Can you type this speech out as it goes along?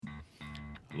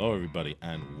Hello, everybody,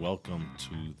 and welcome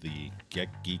to the Get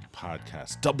Geek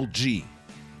podcast. Double G.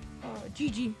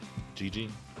 GG. GG?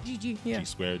 GG, yeah. G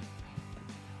squared.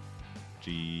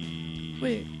 G.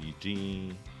 Wait.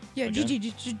 G. Yeah, Again?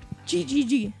 GG.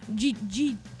 GG.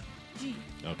 GG.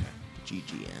 Okay.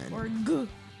 GGN. Or G.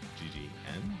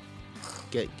 GGN?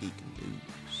 Get Geek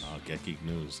News. Get Geek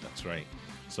News. That's right.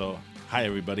 So, hi,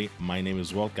 everybody. My name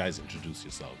is Walt. Guys, introduce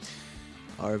yourselves.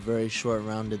 Our very short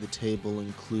round of the table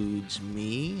includes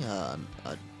me. I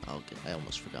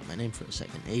almost forgot my name for a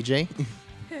second. AJ.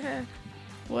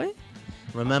 What?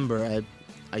 Remember,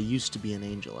 I used to be an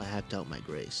angel. I hacked out my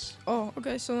grace. Oh,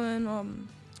 okay, so then,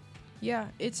 yeah,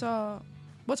 it's,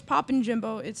 what's poppin',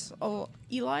 Jimbo? It's,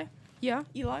 Eli? Yeah,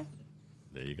 Eli?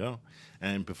 There you go.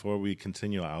 And before we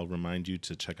continue, I'll remind you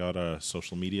to check out our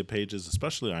social media pages,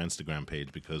 especially our Instagram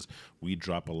page, because we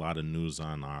drop a lot of news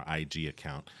on our IG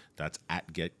account. That's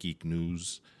at Get Geek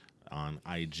News on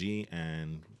IG,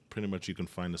 and pretty much you can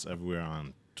find us everywhere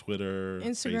on Twitter,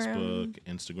 Instagram. Facebook,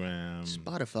 Instagram,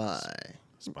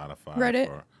 Spotify. Reddit.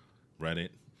 For Reddit.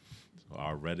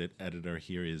 Our Reddit editor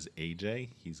here is AJ.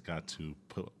 He's got to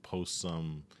post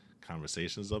some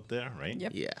conversations up there, right?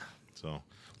 Yep. Yeah. So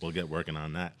we'll get working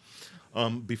on that.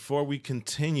 Before we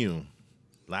continue,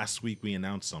 last week we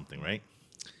announced something, right?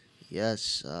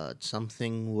 Yes.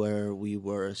 Something where we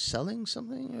were selling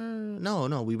something?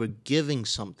 No, we were giving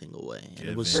something away. And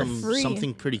it was Giving. For free.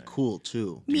 something pretty cool,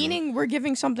 too. Meaning we're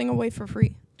giving something away for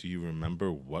free. Do you remember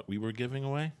what we were giving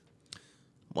away?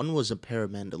 One was a pair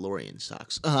of Mandalorian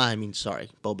socks. Sorry.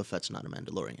 Boba Fett's not a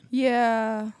Mandalorian.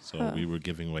 Yeah. So we were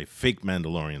giving away fake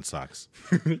Mandalorian socks.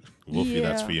 Wolfie,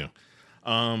 that's Yeah. for you.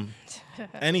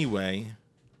 Anyway,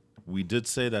 we did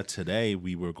say that today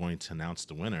we were going to announce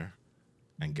the winner.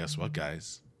 And guess what,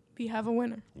 guys? We have a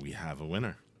winner. We have a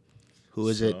winner. Who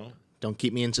is it? So, Don't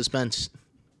keep me in suspense.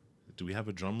 do we have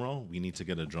a drum roll? We need to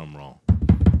get a drum roll.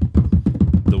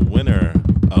 The winner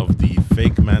of the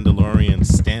fake Mandalorian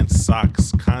stance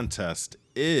socks contest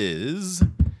is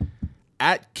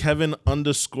at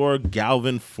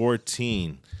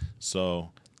Kevin_Galvin14.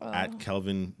 So at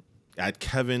Kevin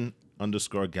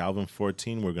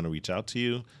 _Galvin14, we're going to reach out to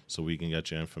you so we can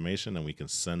get your information and we can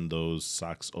send those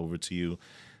socks over to you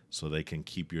so they can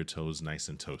keep your toes nice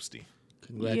and toasty.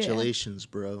 Congratulations,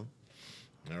 bro.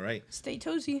 All right. Stay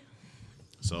toasty.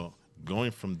 So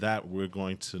going from that, we're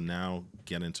going to now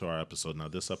get into our episode. Now,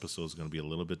 this episode is going to be a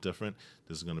little bit different.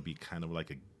 This is going to be kind of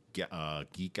like a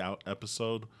geek out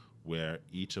episode where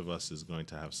each of us is going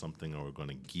to have something that we're going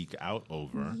to geek out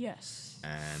over. Yes.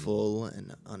 And Full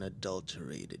and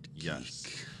unadulterated geek. yes.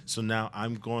 So now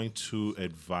I'm going to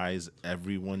advise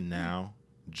everyone now,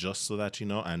 just so that you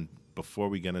know, and before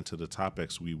we get into the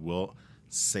topics, we will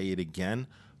say it again,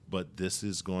 but this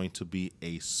is going to be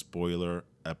a spoiler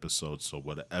episode. So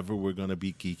whatever we're going to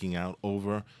be geeking out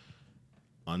over,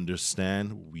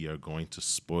 understand we are going to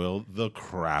spoil the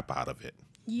crap out of it.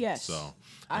 Yes. So,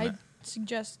 I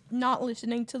suggest not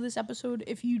listening to this episode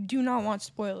if you do not want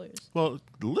spoilers. Well,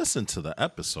 listen to the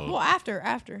episode, Well,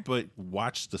 after. but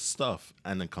watch the stuff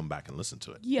and then come back and listen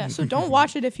to it. Yeah, so don't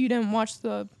watch it if you didn't watch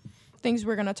the things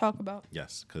we're going to talk about.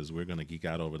 Yes, because we're going to geek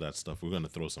out over that stuff. We're going to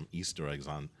throw some Easter eggs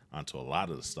onto a lot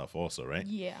of the stuff also, right?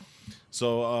 Yeah.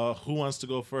 So who wants to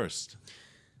go first?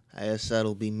 I guess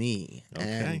that'll be me. Okay.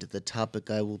 And the topic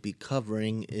I will be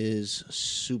covering is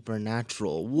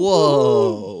supernatural.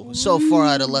 Whoa! So far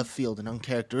out of left field and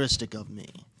uncharacteristic of me.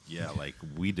 Yeah, like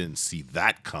we didn't see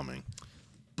that coming.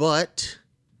 But,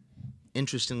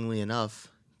 interestingly enough,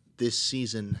 this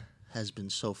season has been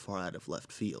so far out of left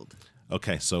field.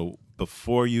 Okay, so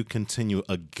before you continue,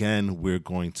 again, we're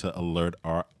going to alert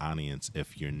our audience.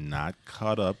 If you're not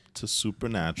caught up to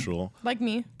Supernatural, Like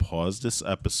me. pause this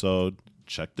episode,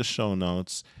 check the show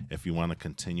notes. If you want to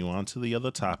continue on to the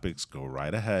other topics, go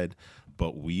right ahead.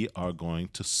 But we are going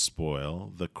to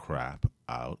spoil the crap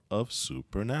out of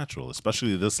Supernatural,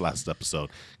 especially this last episode,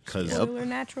 because Spoiler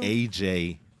natural.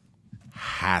 AJ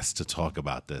has to talk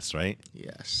about this, right?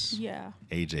 Yes. Yeah.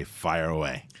 AJ, fire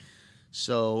away.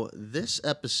 So, this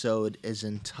episode is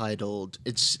entitled,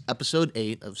 it's episode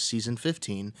 8 of season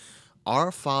 15,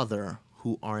 Our Father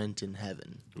Who Aren't in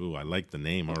Heaven. Ooh, I like the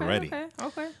name already.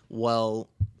 Okay. Well,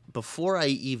 before I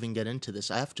even get into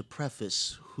this, I have to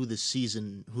preface who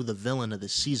the villain of the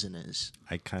season is.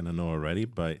 I kind of know already,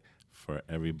 but for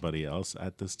everybody else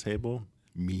at this table,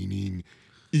 meaning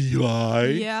Eli.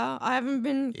 Yeah, I haven't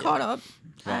been caught up.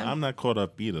 Well, I'm not caught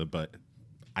up either, but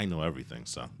I know everything,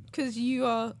 so. Because you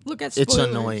look at It's spoilers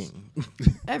annoying.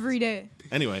 every day.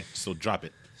 Anyway, so drop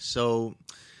it. So,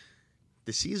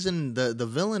 the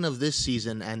villain of this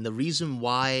season, and the reason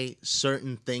why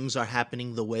certain things are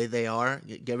happening the way they are,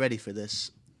 get ready for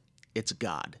this. It's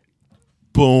God.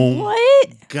 Boom.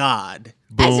 What? God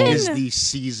As Boom. in- is the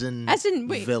season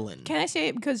Wait, villain. Can I say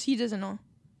it because he doesn't know?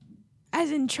 As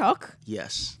in Chuck?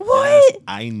 Yes. What?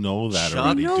 I know that Chuck-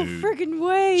 already, No dude. freaking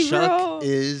way, Chuck bro.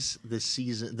 is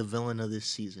the villain of this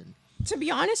season. To be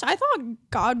honest, I thought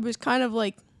God was kind of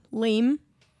like lame,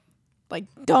 like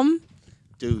dumb.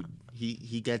 Dude,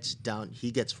 he gets down.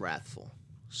 He gets wrathful.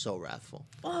 So wrathful.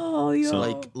 Oh, yo. So,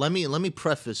 Like, let me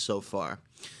preface so far.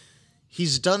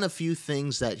 He's done a few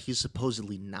things that he's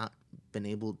supposedly not been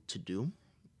able to do.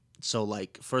 So,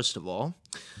 like, first of all,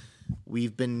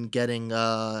 we've been getting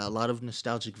a lot of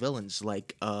nostalgic villains,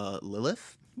 like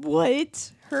Lilith.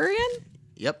 What? Her again?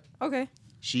 Yep, Okay.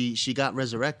 she got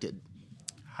resurrected.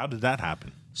 How did that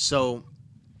happen? So,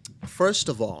 first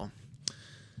of all,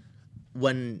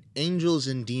 when angels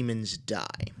and demons die,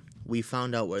 we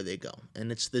found out where they go,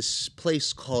 and it's this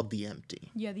place called the Empty.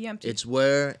 Yeah, the empty. It's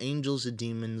where angels and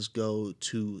demons go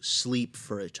to sleep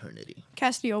for eternity.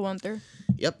 Castillo went there.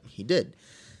 Yep, he did.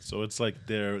 So it's like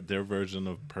their version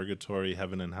of purgatory,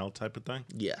 heaven and hell type of thing?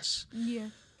 Yes. Yeah.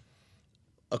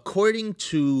 According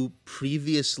to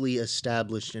previously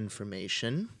established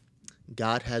information,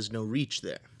 God has no reach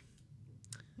there.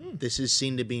 This is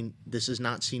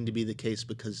not seen to be the case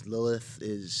because Lilith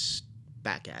is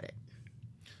back at it.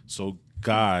 So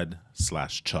God /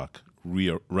 Chuck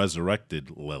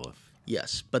resurrected Lilith.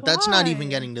 Yes, but that's not even Why?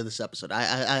 getting to this episode. I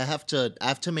have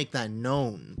to make that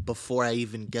known before I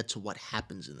even get to what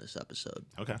happens in this episode.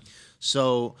 Okay.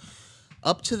 So,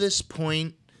 up to this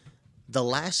point, the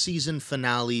last season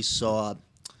finale saw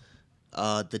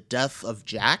the death of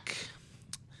Jack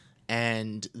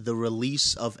and the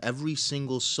release of every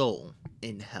single soul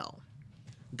in hell.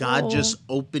 God Oh. just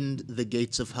opened the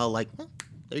gates of hell like,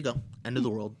 there you go, end of the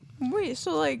world. Wait,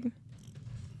 so like.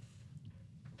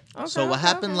 Okay, So what okay,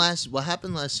 happened okay.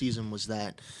 last season was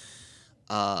that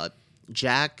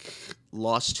Jack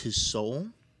lost his soul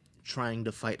trying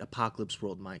to fight Apocalypse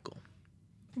World Michael.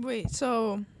 Wait,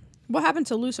 so what happened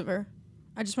to Lucifer?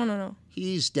 I just want to know.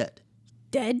 He's dead.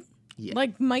 Dead? Yeah.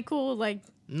 Like Michael, like.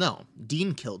 No,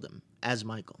 Dean killed him as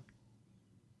Michael.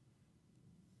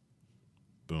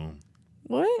 Boom.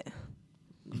 What?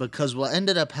 Because what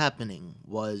ended up happening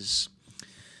was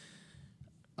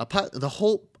the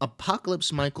whole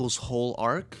Apocalypse Michael's whole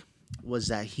arc was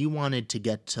that he wanted to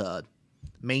get to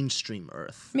mainstream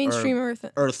Earth. Mainstream or Earth.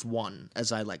 Earth 1,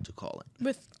 as I like to call it.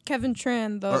 With Kevin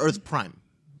Tran, the. Or Earth Prime.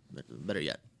 Better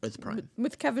yet, Earth Prime.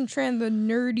 With Kevin Tran, the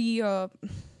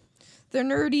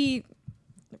nerdy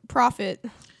prophet.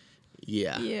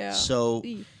 Yeah. Yeah. So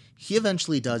Eek. he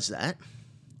eventually does that,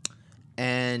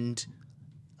 and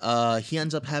he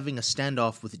ends up having a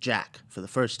standoff with Jack for the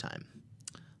first time.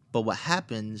 But what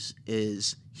happens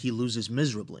is he loses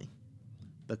miserably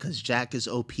because Jack is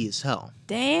OP as hell.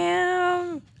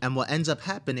 Damn. And what ends up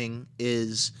happening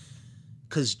is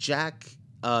because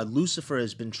Lucifer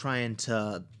has been trying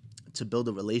to build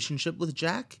a relationship with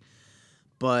Jack,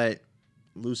 but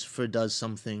Lucifer does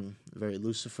something very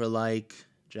Lucifer-like.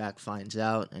 Jack finds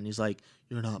out, and he's like,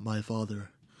 "You're not my father.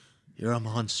 You're a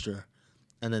monster."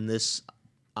 And then this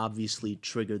obviously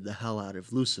triggered the hell out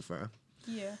of Lucifer,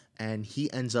 Yeah. and he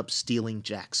ends up stealing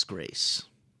Jack's grace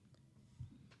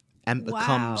and Wow.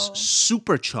 becomes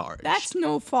supercharged. That's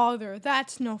no father.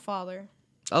 That's no father.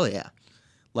 Oh yeah,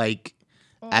 like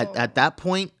Oh. at that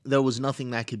point there was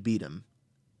nothing that could beat him,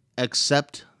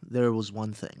 except there was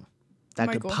one thing that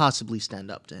Michael. could possibly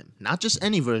stand up to him. Not just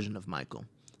any version of Michael.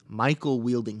 Michael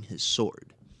wielding his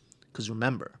sword. Because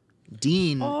remember,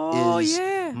 Dean Oh, is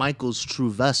yeah. Michael's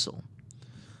true vessel.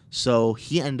 So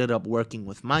he ended up working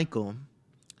with Michael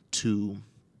to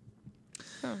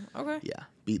Oh, okay.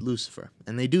 beat Lucifer,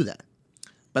 and they do that.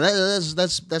 But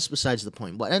that's besides the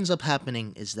point. What ends up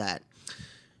happening is that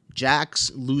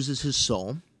Jax loses his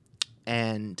soul,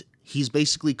 and he's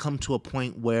basically come to a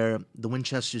point where the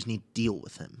Winchesters need to deal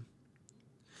with him.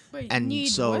 Wait, And need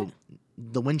so what?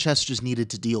 the Winchesters needed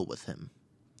to deal with him.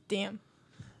 Damn.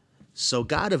 So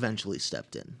God eventually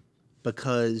stepped in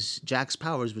because Jack's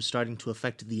powers were starting to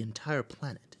affect the entire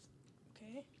planet.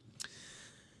 Okay.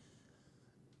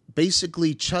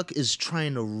 Basically, Chuck is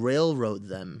trying to railroad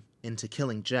them into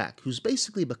killing Jack, who's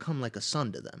basically become like a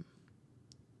son to them.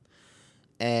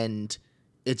 And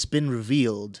it's been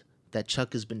revealed that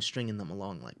Chuck has been stringing them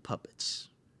along like puppets.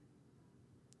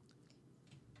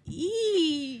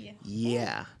 Eee.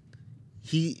 Yeah.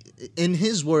 He, in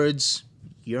his words,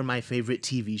 "You're my favorite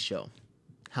TV show."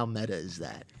 How meta is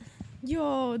that?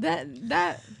 Yo,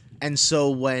 that. And so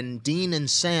when Dean and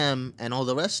Sam and all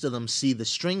the rest of them see the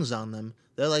strings on them,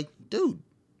 they're like, "Dude,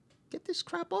 get this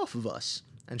crap off of us."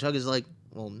 And Chuck is like,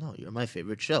 "Well, no, you're my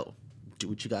favorite show. Do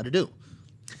what you got to do."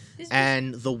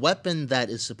 And the weapon that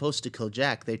is supposed to kill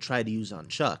Jack, they try to use on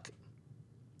Chuck.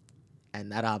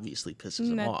 And that obviously pisses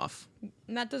him off.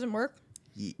 And that doesn't work?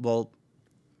 Well,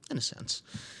 in a sense.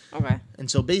 Okay. And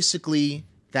so basically,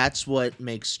 that's what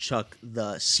makes Chuck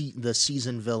the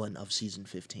season villain of season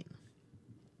 15.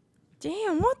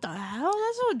 Damn, what the hell?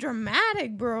 That's so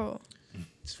dramatic, bro.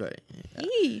 It's very...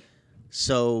 Eee.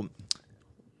 So,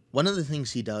 one of the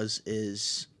things he does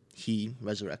is he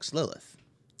resurrects Lilith.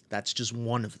 That's just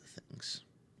one of the things.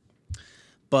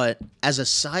 But as a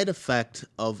side effect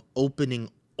of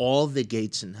opening all the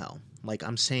gates in hell, like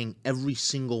I'm saying every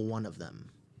single one of them,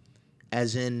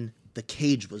 as in the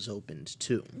cage was opened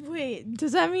too. Wait,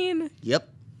 does that mean Yep,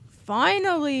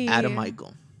 finally Adam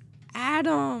Michael.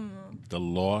 Adam. The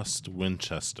lost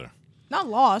Winchester. Not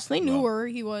lost. They knew where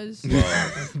he was.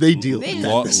 They deal They with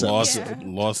just- that. Lost, Yeah.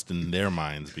 lost in their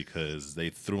minds because they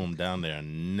threw him down there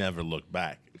and never looked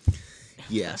back.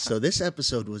 Yeah, so this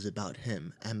episode was about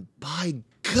him, and by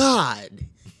God,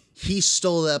 he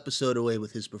stole the episode away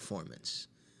with his performance.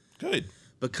 Good.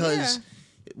 Because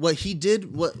what he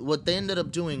did, what they ended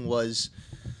up doing was,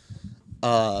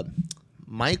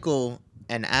 Michael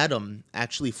and Adam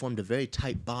actually formed a very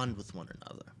tight bond with one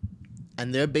another,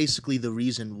 and they're basically the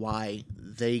reason why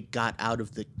they got out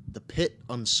of the pit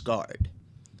unscarred.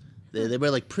 They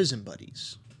were like prison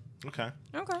buddies, Okay.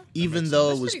 Okay. even makes though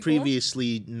sense. it was That's pretty cool.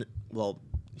 previously well.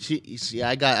 See,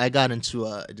 I got into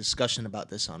a discussion about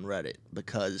this on Reddit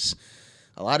because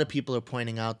a lot of people are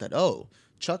pointing out that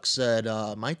Chuck said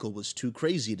Michael was too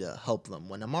crazy to help them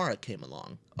when Amara came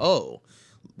along.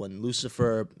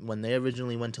 When they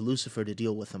originally went to Lucifer to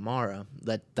deal with Amara,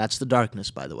 that's the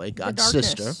darkness, by the way, God's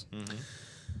sister.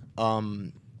 Yeah.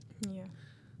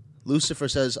 Lucifer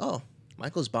says,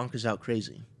 Michael's bonkers out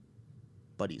crazy,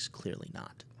 but he's clearly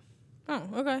not. Oh,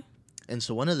 okay. And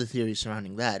so one of the theories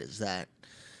surrounding that is that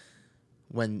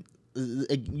when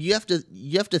you have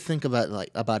to think about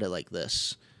it like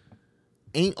this.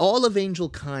 All of angel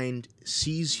kind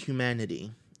sees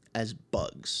humanity as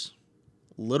bugs,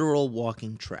 literal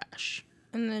walking trash.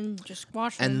 And then just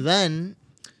squash him. And then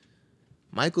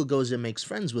Michael goes and makes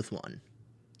friends with one.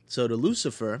 So to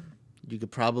Lucifer, you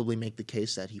could probably make the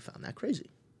case that he found that crazy.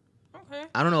 Okay.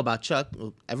 I don't know about Chuck.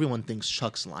 Well, everyone thinks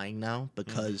Chuck's lying now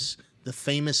because the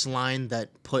famous line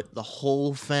that put the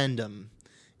whole fandom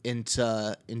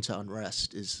into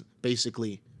unrest is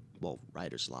basically, well,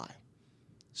 writers lie.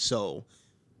 So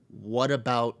what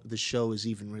about the show is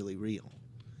even really real?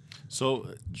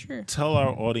 So Sure. tell our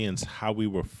audience how we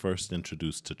were first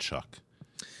introduced to Chuck.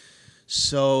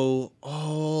 So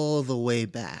all the way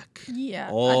back. Yeah.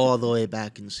 All the way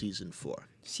back in season 4.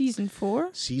 Season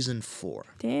 4? Season 4.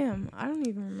 Damn, I don't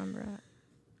even remember that.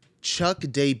 Chuck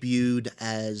debuted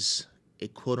as a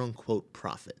quote-unquote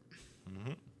prophet.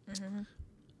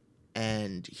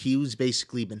 And he was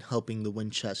basically been helping the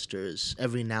Winchesters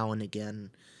every now and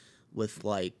again with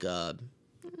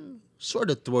sort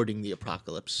of thwarting the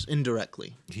apocalypse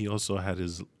indirectly. He also had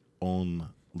his own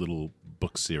little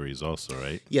book series also,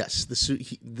 right? Yes,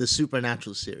 the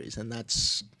Supernatural series, and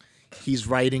he's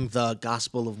writing the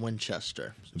Gospel of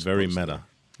Winchester. Very meta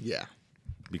Yeah.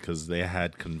 because they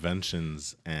had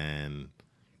conventions and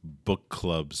book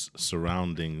clubs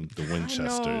surrounding the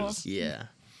Winchesters. Yeah.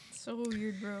 So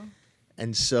weird, bro.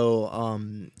 And so,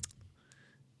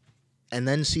 and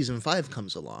then season 5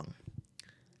 comes along,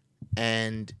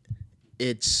 and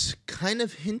it's kind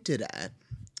of hinted at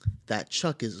that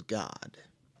Chuck is God.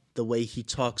 The way he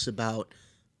talks about,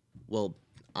 well,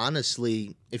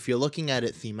 honestly, if you're looking at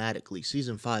it thematically,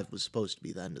 season 5 was supposed to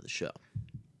be the end of the show.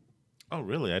 Oh,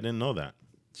 really? I didn't know that.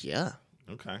 Yeah.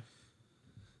 Okay.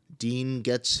 Dean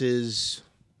gets his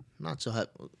not so happy.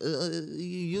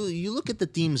 You look at the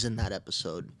themes in that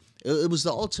episode. It was the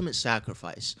ultimate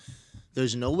sacrifice.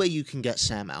 There's no way you can get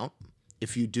Sam out.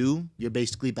 If you do, you're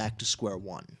basically back to square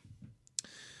one.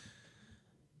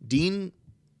 Dean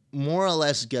more or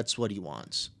less gets what he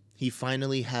wants. He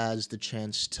finally has the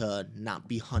chance to not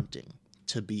be hunting,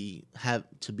 to have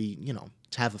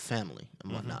a family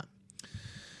and whatnot.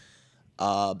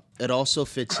 It also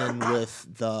fits in with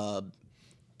the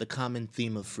common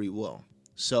theme of free will.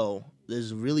 So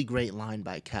there's a really great line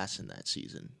by Cass in that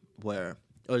season where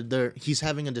he's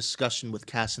having a discussion with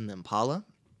Cass and the Impala,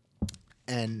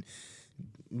 and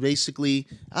basically,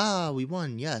 we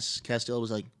won, yes. Castiel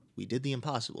was like, we did the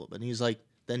impossible. But he's like,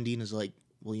 then Dean is like,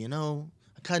 well,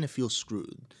 I kind of feel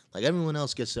screwed. Like, everyone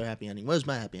else gets their happy ending. Where's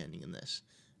my happy ending in this?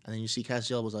 And then you see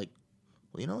Castiel was like,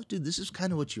 well, you know what, dude, this is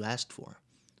kind of what you asked for.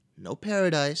 No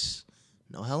paradise,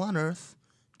 no hell on earth,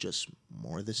 just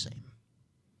more of the same.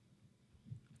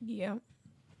 Yeah.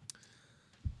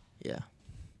 Yeah.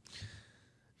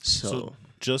 So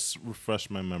just refresh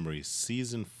my memory.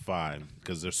 Season 5,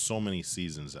 because there's so many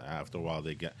seasons. After a while,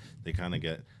 they kind of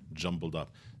get jumbled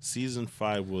up. Season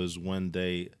 5 was when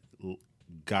they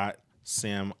got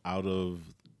Sam out of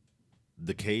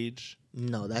the cage.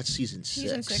 No, that's season 6.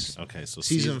 Season 6. Okay, so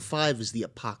Season 5 is the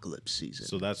apocalypse season.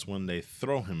 So that's when they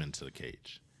throw him into the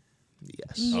cage.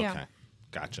 Yes. Yeah. Okay,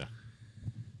 gotcha.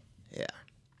 Yeah.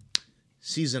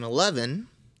 Season 11,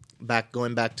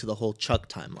 going back to the whole Chuck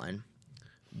timeline.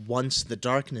 Once the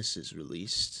darkness is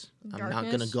released, I'm not going to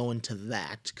Darkness? go into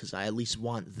that because I at least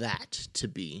want that to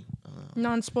be.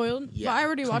 Non-spoiled. Yeah, But I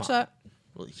already come watched on. that.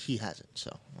 Well, he hasn't,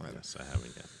 so whatever. Yes, I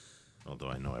haven't yet. Although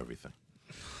I know everything.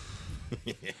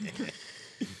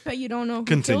 But you don't know who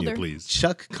killed Continue, her. please.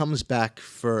 Chuck comes back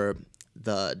for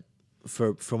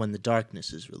when the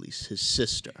darkness is released, his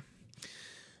sister.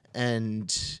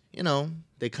 And,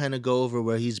 they kind of go over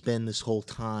where he's been this whole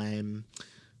time.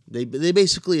 They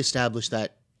basically establish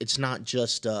that it's not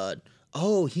just,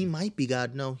 he might be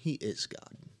God. No, he is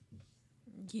God.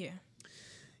 Yeah.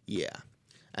 Yeah.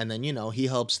 And then, he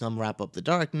helps them wrap up the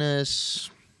darkness.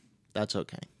 That's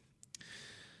okay.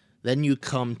 Then you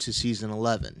come to season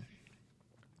 11,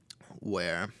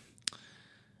 where,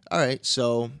 all right,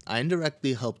 so I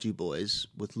indirectly helped you boys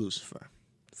with Lucifer.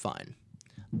 Fine.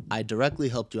 I directly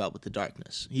helped you out with the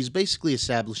darkness. He's basically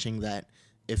establishing that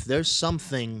if there's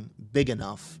something big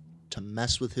enough to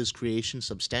mess with his creation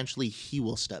substantially, he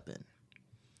will step in.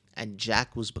 And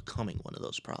Jack was becoming one of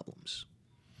those problems.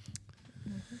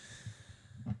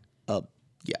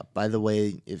 Yeah, by the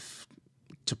way,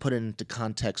 to put it into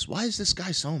context, why is this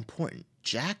guy so important?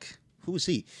 Jack? Who is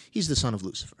he? He's the son of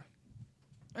Lucifer.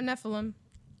 A Nephilim.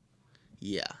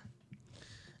 Yeah.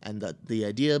 And the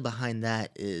idea behind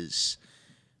that is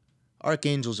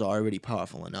archangels are already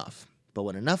powerful enough. But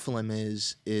what a Nephilim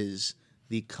is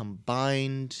the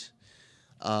combined...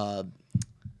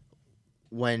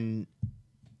 when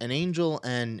an angel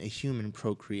and a human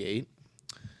procreate,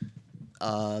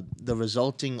 the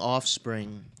resulting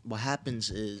offspring, what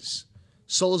happens is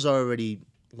souls are already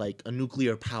like a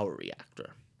nuclear power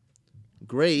reactor.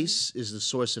 Grace is the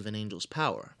source of an angel's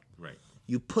power. Right.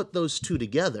 You put those two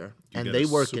together, and get they a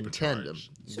work in tandem. supercharged.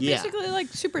 So Yeah. basically like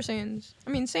Super Saiyans. I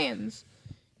mean Saiyans.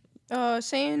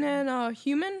 Saiyan and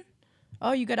human.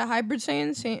 Oh, you got a hybrid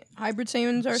Saiyan. Hybrid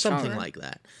Saiyans are Something stronger. like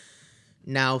that.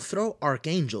 Now throw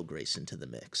Archangel Grace into the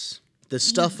mix. The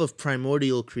stuff of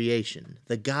primordial creation.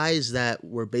 The guys that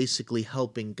were basically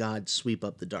helping God sweep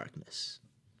up the darkness.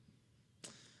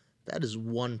 That is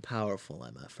one powerful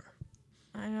MFer.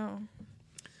 I know.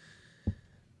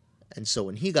 And so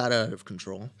when he got out of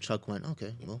control, Chuck went,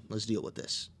 okay, well, let's deal with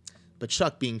this. But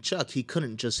Chuck being Chuck, he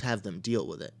couldn't just have them deal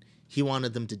with it. He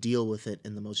wanted them to deal with it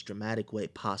in the most dramatic way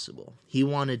possible. He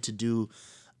wanted to do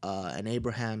an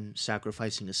Abraham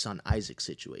sacrificing his son Isaac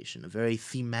situation, a very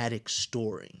thematic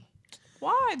story.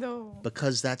 Why though?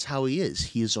 Because that's how he is.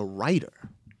 He is a writer.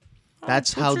 Oh,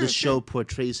 That's how true, the true. show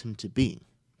portrays him to be.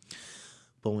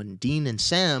 But when Dean and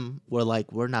Sam were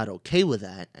like, we're not okay with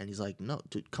that, and he's like, no,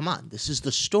 dude, come on, this is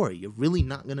the story. You're really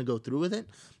not going to go through with it?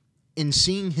 In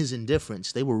seeing his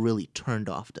indifference, they were really turned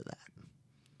off to that.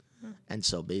 And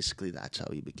so basically that's how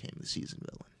he became the season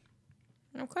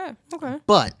villain. Okay.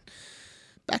 But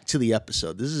back to the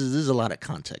episode. This is a lot of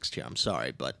context here. I'm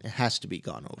sorry, but it has to be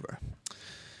gone over.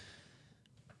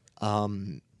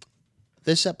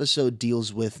 This episode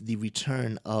deals with the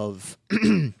return of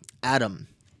Adam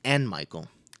and Michael,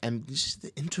 and just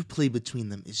the interplay between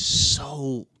them is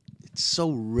so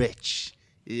rich.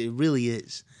 It really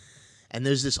is. And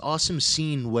there's this awesome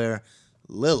scene where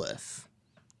Lilith,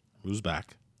 Who's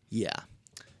back?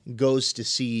 goes to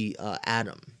see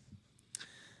Adam,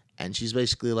 and she's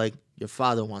basically like, your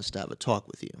father wants to have a talk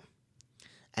with you.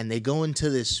 And they go into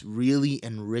this really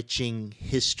enriching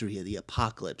history of the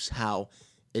apocalypse, how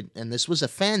and this was a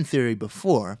fan theory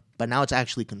before, but now it's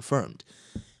actually confirmed.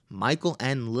 Michael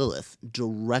and Lilith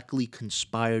directly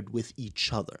conspired with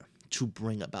each other to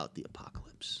bring about the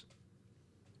apocalypse.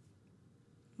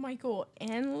 Michael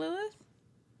and Lilith?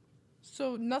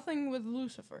 So nothing with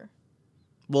Lucifer.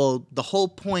 Well, the whole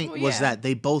point Well, was yeah. that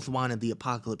they both wanted the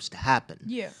apocalypse to happen.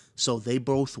 Yeah. So they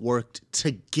both worked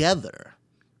together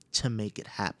to make it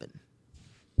happen.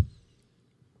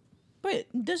 But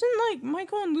doesn't like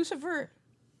Michael and Lucifer?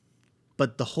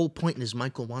 But the whole point is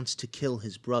Michael wants to kill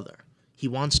his brother. He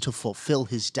wants to fulfill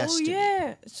his destiny. Oh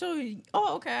yeah. So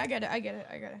okay, I get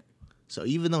it. So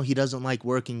even though he doesn't like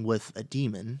working with a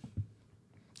demon,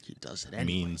 he does it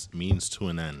anyway. Means to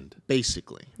an end.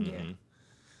 Basically. Yeah.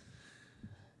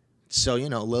 So,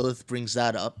 Lilith brings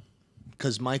that up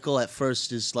because Michael at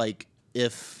first is like,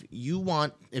 if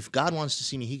God wants to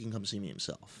see me, he can come see me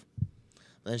himself.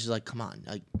 And she's like, come on,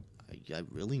 I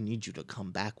really need you to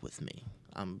come back with me.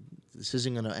 This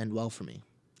isn't going to end well for me.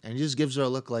 And he just gives her a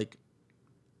look like,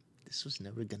 this was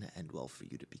never going to end well for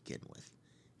you to begin with.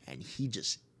 And he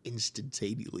just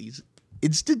instantaneously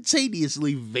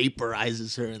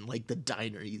vaporizes her in like the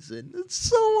diner he's in. It's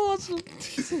so awesome.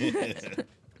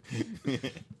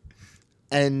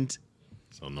 And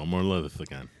so no more Lilith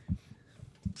again.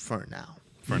 For now.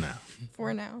 For now.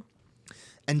 For now.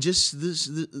 And just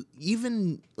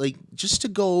even like just to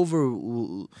go over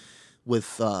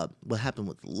with what happened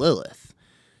with Lilith.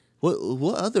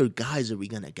 What other guys are we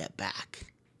gonna get back?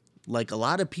 Like, a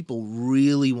lot of people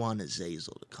really want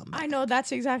Azazel to come back. I know,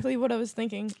 that's exactly what I was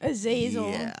thinking.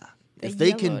 Azazel. Yeah. The If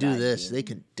they can do yellow-eyed this, demon. they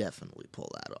can definitely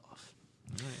pull that off.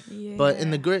 Yeah. But in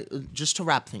the just to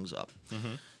wrap things up.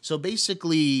 So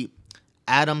basically,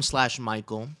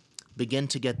 Adam/Michael begin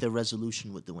to get their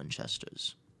resolution with the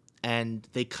Winchesters. And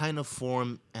they kind of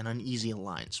form an uneasy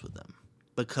alliance with them.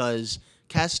 Because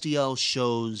Castiel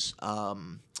shows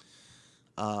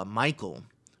Michael,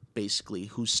 basically,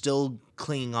 who's still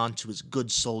clinging on to his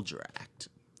good soldier act,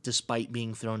 despite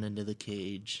being thrown into the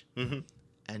cage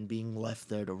and being left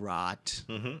there to rot.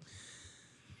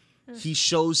 He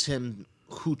shows him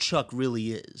who Chuck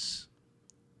really is.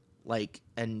 Like,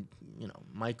 and, you know,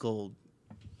 Michael,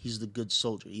 he's the good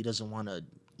soldier. He doesn't want to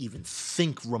even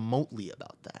think remotely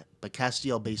about that. But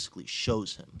Castiel basically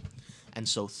shows him. And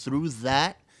so through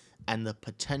that and the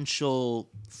potential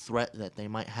threat that they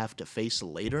might have to face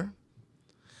later,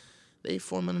 they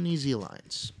form an uneasy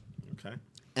alliance. Okay.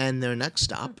 And their next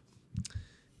stop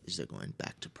is they're going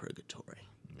back to Purgatory.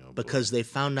 Oh, because they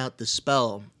found out the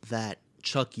spell that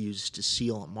Chuck used to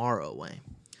seal Amara away.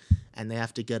 And they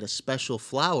have to get a special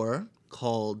flower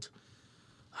called,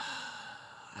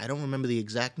 I don't remember the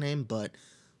exact name, but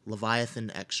Leviathan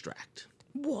Extract.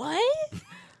 What?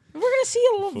 We're going to see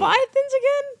Leviathans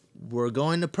again? We're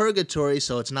going to Purgatory,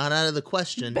 so it's not out of the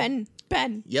question.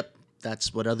 Ben. Yep,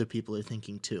 that's what other people are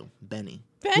thinking too. Benny.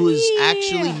 Benny! Who has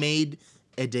actually made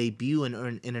a debut in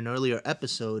an earlier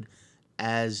episode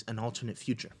as an alternate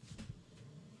future.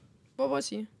 What was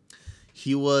he?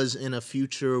 He was in a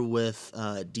future with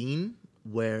Dean,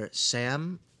 where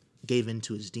Sam gave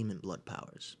into his demon blood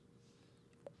powers.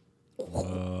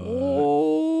 Oh,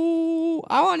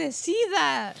 I want to see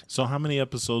that. So how many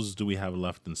episodes do we have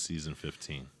left in season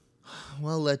 15?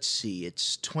 Well, let's see.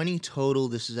 It's 20 total.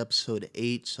 This is episode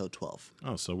 8, so 12.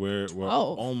 Oh, so we're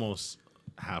 12. almost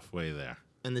halfway there.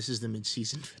 And this is the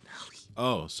mid-season finale.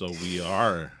 Oh, so we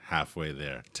are halfway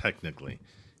there, technically.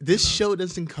 This show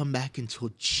doesn't come back until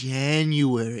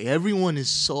January. Everyone is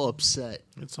so upset.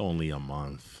 It's only a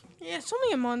month. Yeah, it's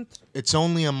only a month. It's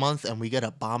only a month and we get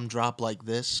a bomb drop like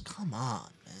this? Come on,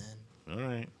 man. All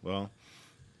right. Well,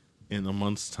 in a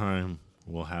month's time,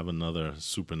 we'll have another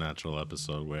supernatural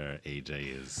episode where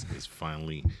AJ is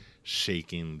finally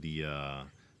shaking the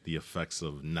effects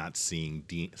of not seeing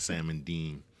Sam and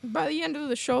Dean. By the end of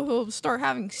the show, he'll start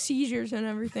having seizures and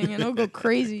everything, and he'll go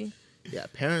crazy. Yeah,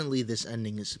 apparently this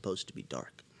ending is supposed to be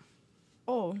dark.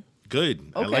 Oh,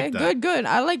 Good. okay, I like that. good.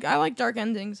 I like dark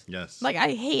endings. Yes. Like,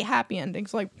 I hate happy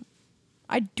endings. Like,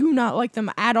 I do not like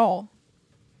them at all.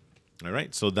 All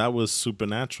right. So that was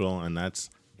Supernatural, and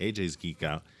that's AJ's Geek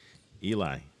Out.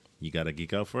 Eli, you got a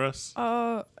Geek Out for us?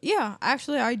 Yeah,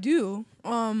 actually, I do.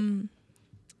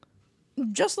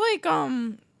 Just like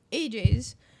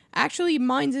AJ's, actually,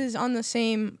 mine's is on the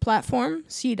same platform,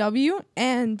 CW,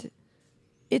 and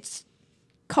it's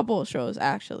a couple of shows,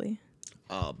 actually.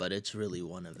 Oh, but it's really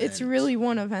one event. It's really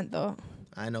one event, though.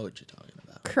 I know what you're talking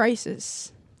about.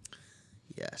 Crisis.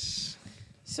 Yes.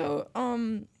 So,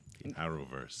 The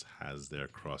Arrowverse has their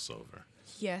crossover.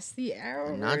 yes, the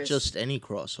Arrowverse. Not just any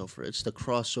crossover. It's the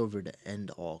crossover to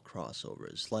end all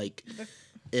crossovers. Like,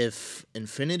 if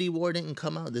Infinity War didn't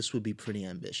come out, this would be pretty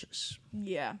ambitious.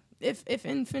 Yeah. If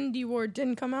Infinity War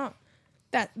didn't come out,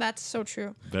 that's so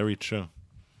true. Very true.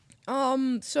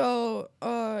 So,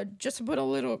 just to put a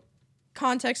little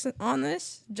context on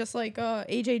this, just like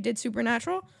AJ did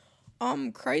Supernatural,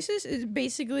 Crisis is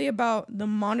basically about the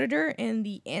Monitor and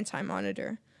the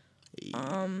Anti-Monitor.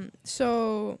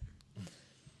 So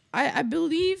I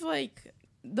believe like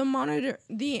the Monitor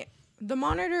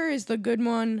is the good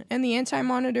one, and the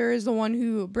Anti-Monitor is the one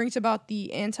who brings about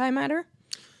the antimatter.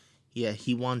 Yeah,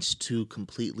 he wants to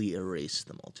completely erase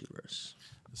the multiverse.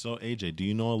 So, AJ, do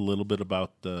you know a little bit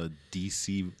about the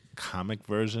DC comic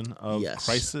version of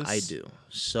Crisis? I do.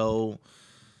 So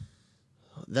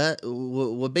that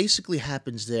what basically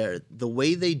happens there, the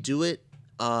way they do it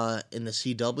in the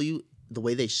CW, the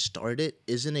way they start it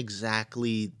isn't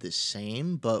exactly the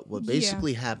same, but what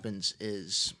basically happens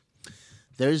is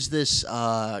there's this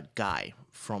guy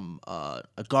from a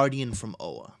guardian from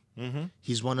Oa. Mm-hmm.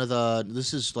 He's one of the.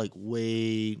 This is like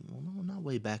way, well, no, not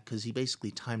way back, because he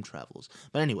basically time travels.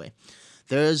 But anyway,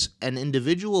 there's an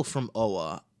individual from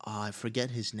Oa. I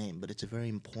forget his name, but it's a very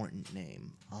important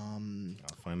name. I'll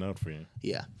find out for you.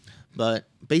 Yeah, but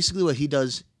basically what he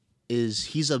does is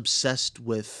he's obsessed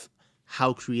with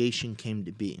how creation came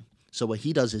to be. So what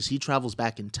he does is he travels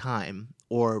back in time,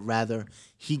 or rather,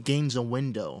 he gains a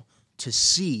window to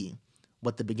see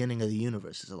what the beginning of the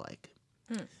universe is like.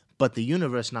 But the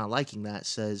universe, not liking that,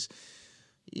 says,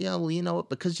 yeah, well, you know what?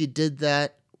 Because you did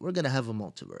that, we're going to have a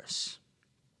multiverse.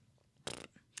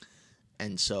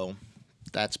 And so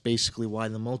that's basically why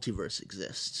the multiverse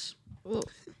exists. Ooh.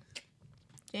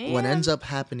 Damn. What ends up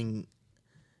happening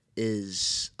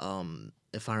is,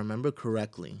 if I remember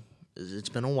correctly, it's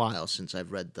been a while since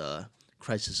I've read the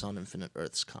Crisis on Infinite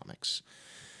Earths comics.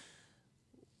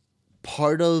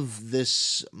 Part of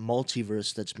this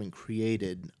multiverse that's been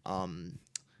created,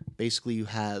 basically you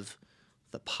have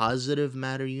the positive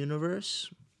matter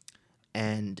universe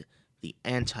and the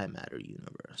antimatter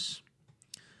universe.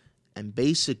 And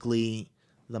basically,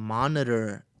 the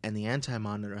Monitor and the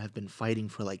Anti-Monitor have been fighting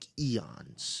for like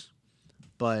eons.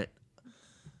 But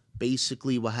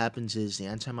basically what happens is the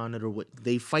Anti-Monitor,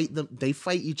 they fight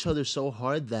each other so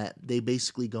hard that they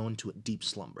basically go into a deep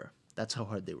slumber. That's how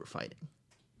hard they were fighting.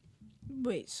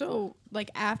 Wait, so like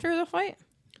after the fight?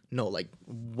 No, like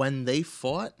when they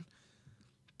fought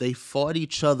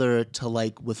each other to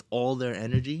like with all their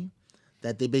energy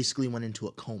that they basically went into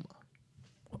a coma.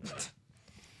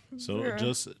 So Yeah.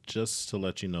 just to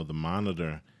let you know, the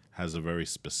Monitor has a very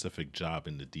specific job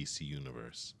in the DC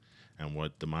universe. And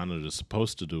what the Monitor is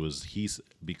supposed to do is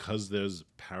because there's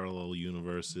parallel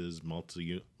universes,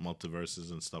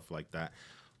 multiverses and stuff like that,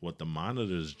 what the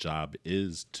Monitor's job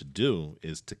is to do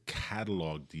is to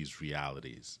catalog these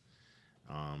realities.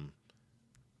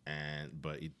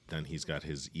 Then he's got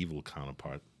his evil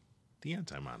counterpart, the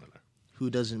Anti-Monitor. Who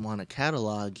doesn't want a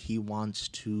catalog? He wants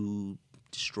to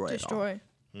destroy it all.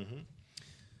 Destroy.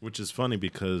 Which is funny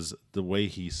because the way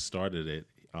he started it,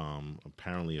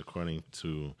 apparently according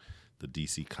to the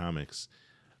DC Comics,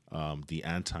 the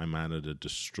antimatter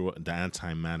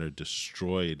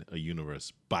destroyed a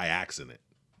universe by accident.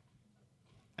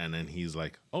 And then he's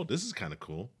like, "Oh, this is kind of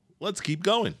cool. Let's keep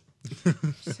going."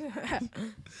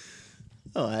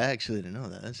 Oh, I actually didn't know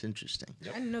that. That's interesting. I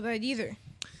didn't know that either.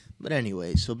 But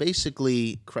anyway, so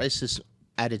basically, Crisis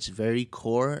at its very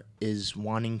core is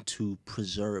wanting to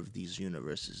preserve these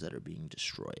universes that are being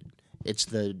destroyed.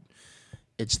 It's like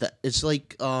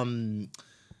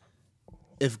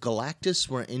if Galactus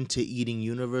were into eating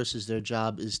universes, their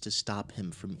job is to stop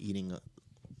him from eating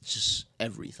just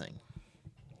everything.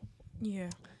 Yeah.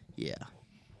 Yeah.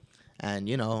 And,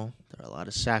 you know, there are a lot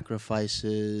of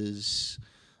sacrifices.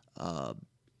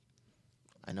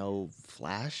 I know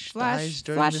Flash dies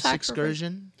during Flash this sacrifice.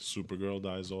 excursion. Supergirl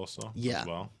dies also Yeah. as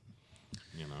well.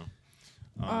 You know.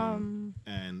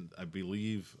 And I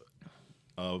believe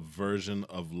a version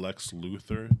of Lex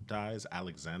Luthor dies,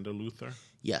 Alexander Luthor,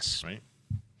 Yes. right?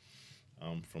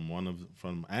 And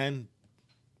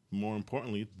more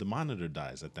importantly, the Monitor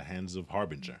dies at the hands of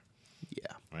Harbinger,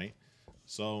 Yeah. right?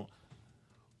 So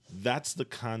that's the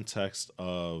context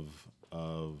of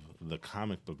the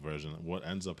comic book version. What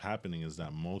ends up happening is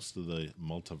that most of the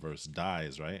multiverse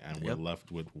dies, right? And we're Yep.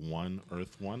 left with one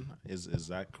Earth One. Is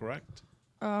that correct?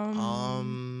 Um,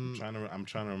 I'm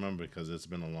trying to remember because it's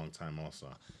been a long time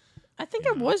also. I think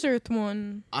it was Earth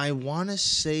One. I want to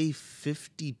say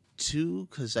 52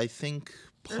 because I think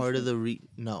part of the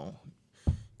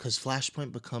because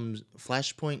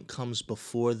Flashpoint comes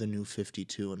before the New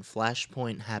 52, and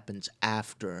Flashpoint happens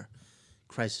after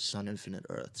Crisis on Infinite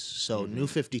Earths. So New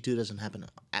 52 doesn't happen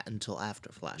until after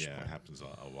Flashpoint. Yeah, it happens a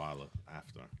while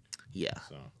after. Yeah.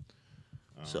 So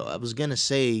So I was gonna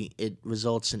say it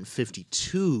results in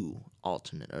 52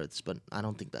 alternate Earths, but I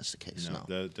don't think that's the case.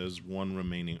 No. there's one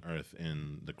remaining Earth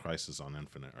in the Crisis on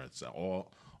Infinite Earths.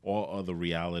 All other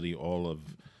reality, all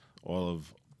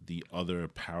of the other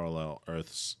parallel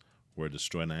Earths were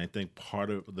destroyed. And I think part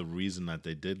of the reason that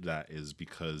they did that is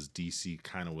because DC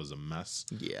kind of was a mess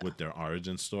Yeah. with their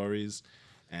origin stories.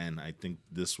 And I think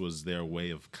this was their way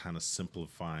of kind of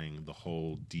simplifying the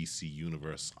whole DC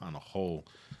universe on a whole.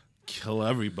 Kill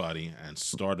everybody and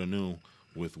start anew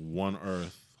with one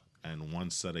Earth and one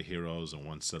set of heroes and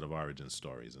one set of origin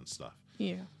stories and stuff.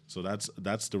 Yeah. So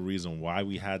that's the reason why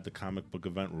we had the comic book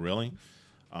event, really.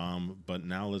 But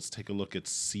now let's take a look at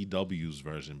CW's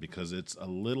version because it's a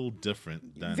little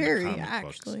different than Very, the comic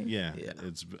actually. books. Yeah, Yeah.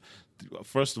 it's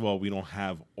first of all, we don't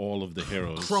have all of the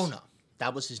heroes. Krona.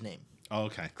 That was his name. Oh,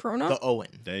 okay. Krona? The Owen.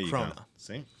 There you Krona. go.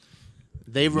 See?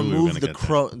 They Knew we were removed gonna the get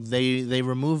crow. They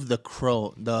removed the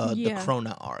crow the Yeah.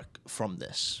 Krona arc from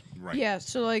this. Right. Yeah,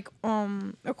 so like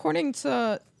according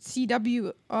to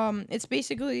CW, it's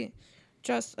basically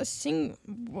just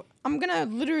I'm going to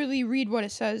literally read what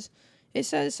it says. It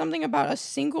says something about a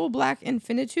single black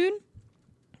infinitude,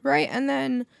 right? And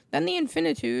then the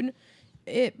infinitude,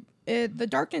 the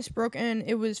darkness broke and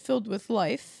it was filled with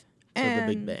life. So and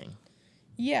the Big Bang.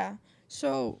 Yeah.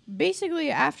 So basically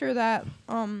after that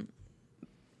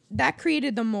that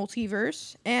created the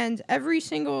multiverse, and every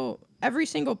single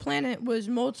planet was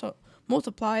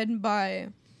multiplied by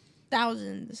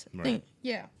thousands. Right.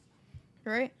 Yeah.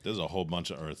 Right? There's a whole bunch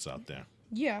of Earths out there.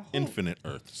 Yeah. Infinite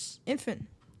Earths. Infant.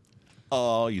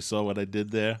 Oh, you saw what I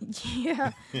did there?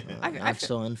 Yeah. I Not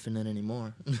so infinite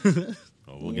anymore.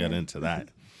 Oh, we'll get Yeah. into that.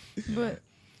 But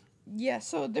yeah,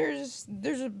 so there's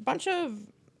a bunch of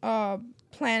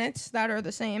planets that are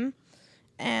the same,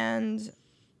 and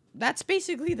that's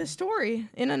basically the story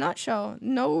in a nutshell.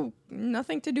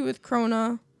 Nothing to do with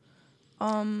Krona.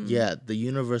 Yeah, the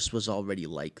universe was already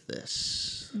like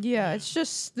this. Yeah, it's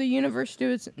just the universe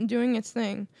doing its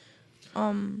thing.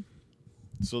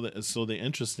 So the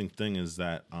interesting thing is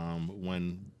that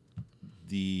when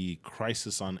the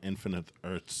Crisis on Infinite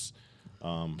Earths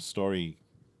story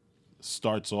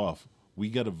starts off, we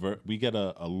get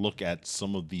a look at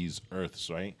some of these Earths,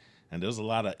 right? And there's a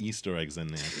lot of Easter eggs in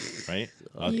there, right?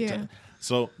 Yeah.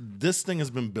 So this thing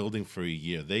has been building for a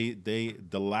year.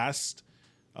 The last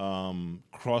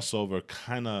crossover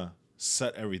kind of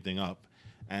set everything up,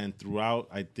 and throughout,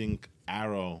 I think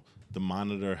Arrow, the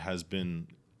Monitor has been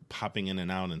popping in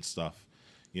and out and stuff,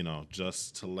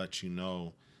 just to let you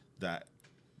know that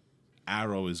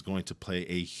Arrow is going to play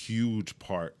a huge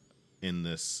part in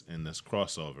this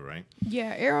crossover, right?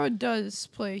 Yeah, Arrow does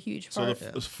play a huge part.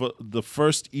 So the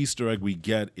first Easter egg we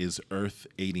get is Earth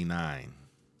 89.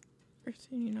 Earth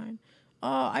 89.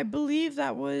 I believe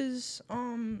that was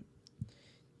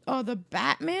the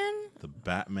Batman. The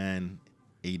Batman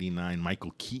 89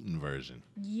 Michael Keaton version.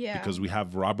 Yeah. Because we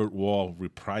have Robert Wall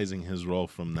reprising his role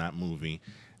from that movie,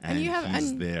 and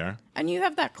he's there. And you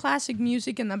have that classic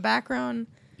music in the background.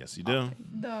 Yes, you do.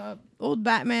 The old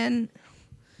Batman.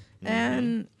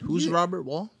 And Who's Robert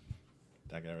Wall?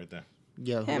 That guy right there.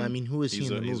 Yeah, Him. I mean, who is he in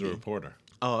the He's a movie? reporter.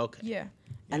 Oh, okay. Yeah.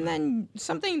 And then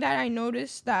something that I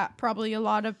noticed that probably a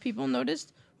lot of people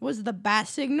noticed was the bat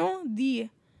signal.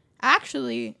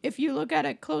 Actually, if you look at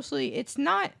it closely, it's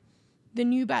not the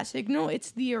new bat signal,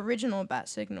 it's the original bat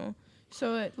signal.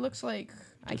 So it looks like,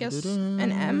 I guess,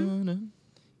 an M.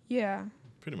 Yeah.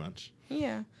 Pretty much.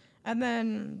 Yeah. And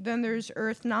then there's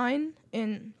Earth 9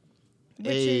 which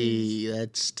Hey, is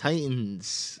that's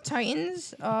Titans.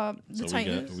 Titans. The So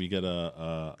Titans. we get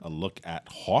a look at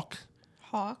Hawk,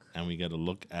 Hawk. and we get a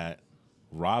look at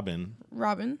Robin,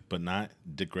 Robin. but not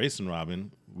Dick Grayson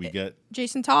Robin. We get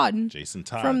Jason Todd. Jason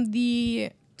Todd From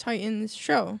the Titans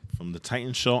show. from the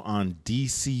Titan show on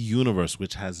DC Universe,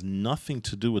 which has nothing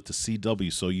to do with the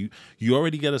CW. So you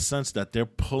already get a sense that they're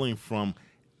pulling from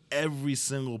every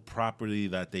single property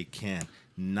that they can,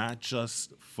 not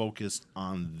just focused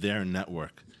on their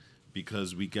network,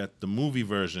 because we get the movie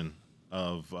version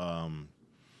of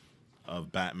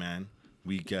Batman.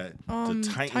 We get the Titans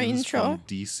Titan show. from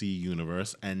DC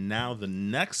Universe, and now the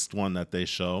next one that they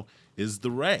show is the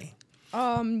Ray.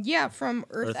 Yeah, from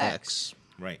Earth X.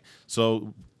 Right.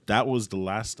 So that was the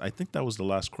last. I think that was the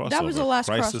last crossover. That was the last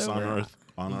Crisis on crossover. Earth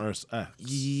on Earth X.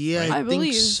 Yeah, I I think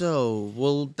believe. so.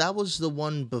 Well, that was the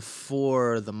one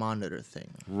before the Monitor thing.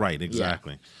 Right.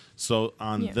 Exactly. So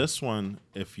on Yeah. this one,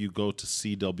 if you go to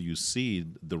CWC,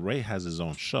 the Ray has his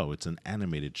own show. It's an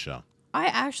animated show. I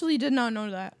actually did not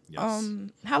know that. Yes.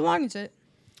 How long is it?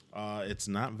 It's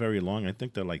not very long. I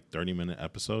think they're like 30-minute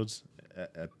episodes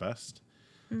at best.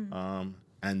 Hmm.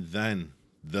 And then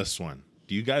this one.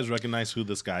 Do you guys recognize who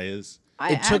this guy is?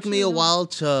 It took me actually a don't- while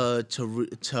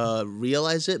to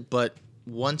realize it, but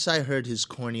once I heard his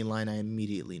corny line, I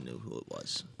immediately knew who it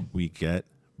was. We get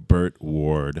Burt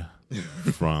Ward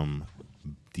from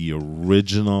the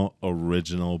original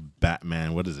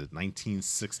Batman. What is it,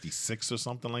 1966 or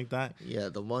something like that? Yeah,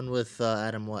 the one with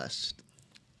Adam West.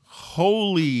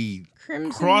 Holy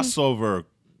Crimson- crossover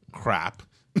crap.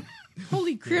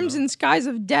 Holy Crimson Skies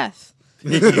of Death.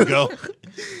 There you go.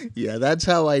 Yeah, that's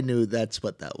how I knew that's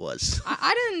what that was.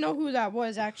 I didn't know who that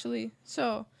was actually.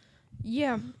 So,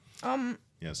 yeah.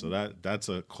 Yeah, so that's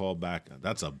a callback.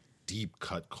 That's a deep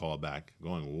cut callback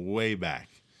going way back.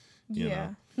 You Yeah.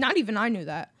 know? Not even I knew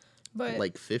that. But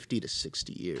Like 50 to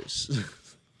 60 years.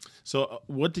 So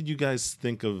what did you guys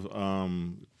think of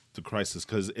The Crisis,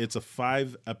 because it's a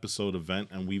 5-episode event,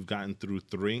 and we've gotten through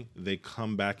 3. They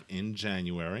come back in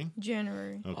January.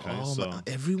 January. Okay, Oh, so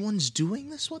everyone's doing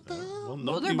this? What the hell? well, Well,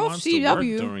 nobody they're both wants to work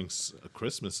CW. during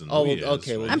Christmas and New Oh, Year's,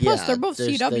 okay. Well, right? And plus, yeah, they're both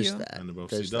there's CW. that. And they're both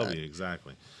There's CW, that.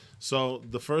 exactly. So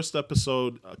the first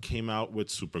episode came out with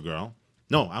Supergirl.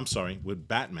 No, I'm sorry, with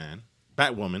Batwoman.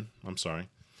 I'm sorry.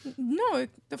 No, the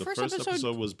The first first episode.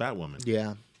 episode was Batwoman.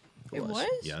 Yeah. It was?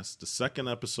 Yes. The second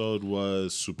episode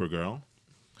was Supergirl.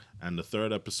 And the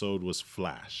third episode was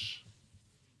Flash.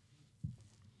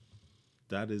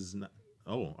 That is not.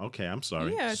 Oh, okay. I'm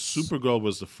sorry. Yeah, it's- Supergirl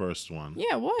was the first one.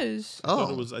 Yeah, it was. I thought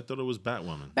Oh. it was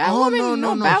Batwoman. Batwoman,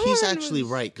 no. Batwoman He's actually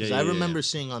was- right because Yeah, I yeah, yeah. remember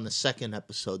seeing on the second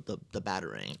episode the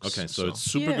Batarangs. Okay, so it's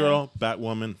Supergirl, Yeah.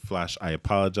 Batwoman, Flash. I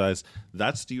apologize.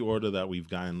 That's the order that we've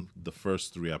gotten the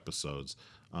first 3 episodes.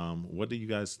 What do you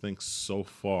guys think so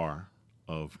far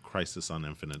of Crisis on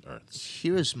Infinite Earths?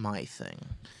 Here's my thing.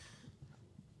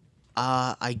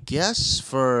 I guess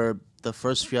for the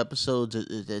first few episodes,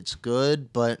 it's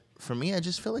good, but for me, I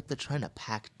just feel like they're trying to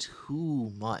pack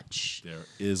too much. There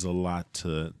is a lot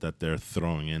that they're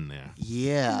throwing in there.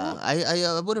 Yeah,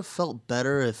 I would have felt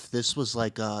better if this was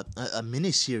like a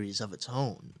miniseries of its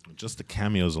own. Just the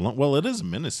cameos alone. Well, it is a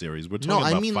miniseries. We're No, talking I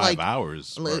about mean 5 like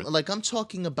hours. Like I'm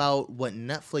talking about what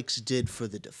Netflix did for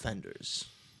the Defenders.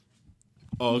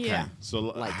 Oh, okay. Yeah. So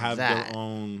Like have that. their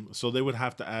own. So they would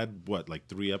have to add what, like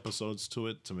 3 episodes to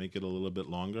it to make it a little bit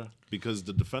longer, because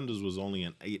the Defenders was only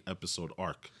an 8-episode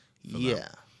arc. for them. Yeah.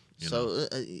 So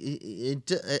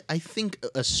I think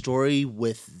a story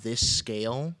with this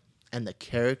scale and the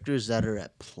characters that are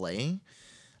at play,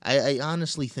 I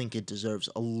honestly think it deserves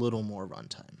a little more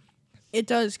runtime. It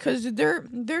does, because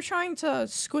they're trying to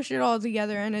squish it all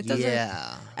together, and it doesn't.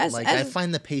 Yeah. as- I as-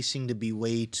 find the pacing to be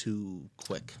way too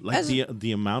quick. Like As-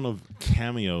 the amount of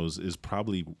cameos is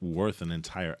probably worth an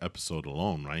entire episode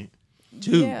alone, right?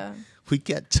 Dude, Yeah. we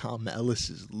get Tom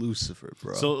Ellis's Lucifer,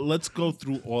 bro. So let's go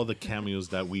through all the cameos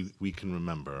that we can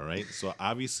remember, all right? So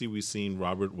obviously we've seen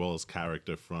Robert Wells'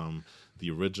 character from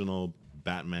the original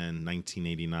Batman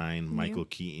 1989, Michael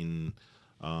Keaton,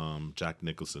 Jack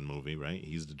Nicholson movie, right?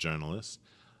 He's the journalist.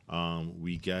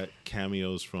 We get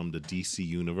cameos from the DC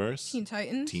universe, Teen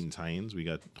Titans. Teen Titans. We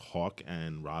got Hawk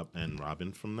and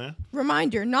Robin from there.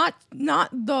 Reminder, not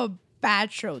the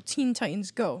bad show. Teen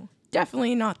Titans Go.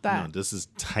 Definitely not No, that. this is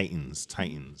Titans.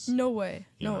 No way.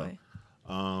 No know. way.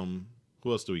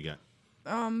 Who else do we get?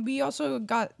 We also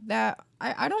got that.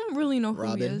 I don't really know who he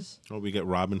Robin? is. Oh, we get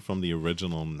Robin from the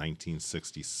original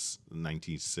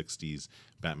 1960s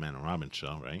Batman and Robin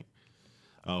show, right?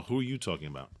 Who are you talking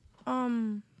about?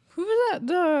 Who was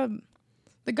that?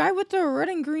 The guy with the red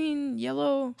and green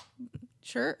yellow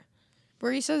shirt,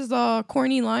 where he says the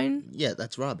corny line. yeah,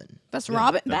 that's Robin. That's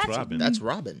Robin. that's Robin. That's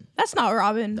Robin. That's not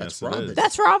Robin. That's Yes, it Robin. is.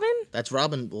 That's Robin. That's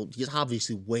Robin. Well, he's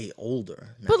obviously way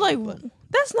older. Now, But like,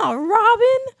 that's not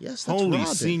Robin. yes, that's Holy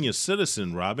Robin. senior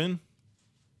citizen, Robin.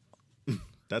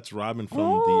 That's Robin from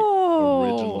Oh.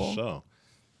 the original show.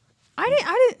 I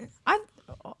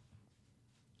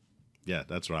Yeah,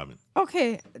 that's Robin.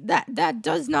 okay. That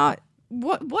does not.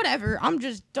 Whatever. I'm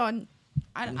just done.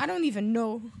 I don't even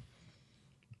know.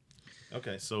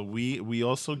 Okay, so we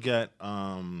also get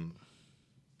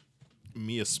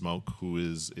Mia Smoke, who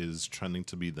is trending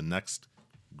to be the next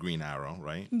Green Arrow,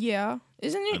 right? Yeah.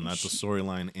 Isn't it? And that's a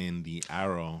storyline in the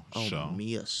Arrow Oh, show.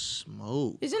 Mia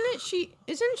Smoke.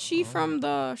 Isn't she from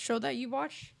the show that you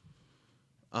watch?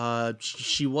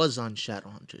 She was on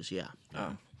Shadowhunters. Yeah.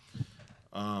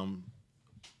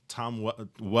 Tom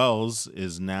Wells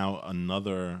is now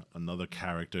another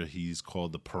character. He's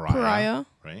called the Pariah.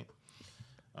 Right?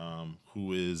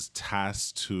 Who is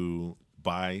tasked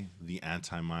by the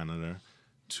Anti-Monitor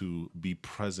to be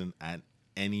present at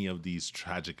any of these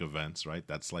tragic events, right?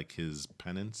 That's like his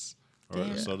penance, or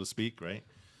Damn. so to speak, right?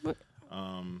 What?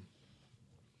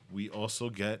 We also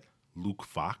get Luke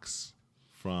Fox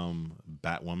from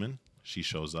Batwoman. She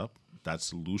shows up.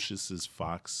 That's Lucius's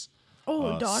Fox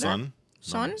Oh, daughter. son.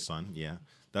 Son? No, son, yeah.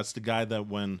 That's the guy that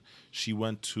when she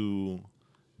went to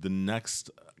the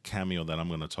next cameo that I'm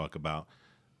going to talk about,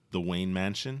 the Wayne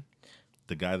Mansion,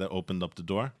 the guy that opened up the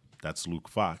door, that's Luke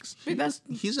Fox. Wait, that's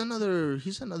He's another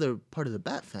part of the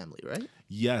Bat family, right?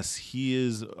 Yes, he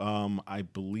is. I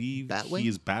believe Batwing? he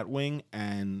is Batwing,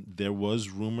 and there was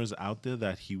rumors out there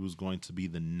that he was going to be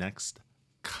the next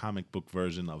comic book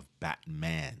version of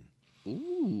Batman.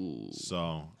 Ooh.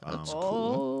 So, That's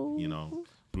cool. you know,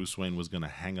 Bruce Wayne was going to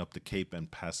hang up the cape and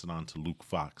pass it on to Luke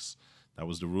Fox. That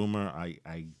was the rumor. I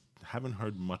haven't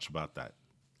heard much about that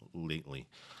lately.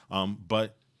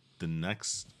 But the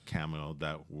next cameo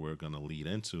that we're going to lead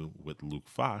into with Luke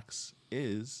Fox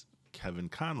is Kevin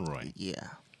Conroy. Yeah.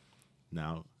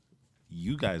 Now,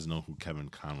 you guys know who Kevin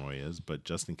Conroy is, but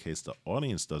just in case the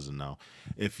audience doesn't know,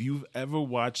 if you've ever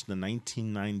watched the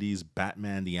 1990s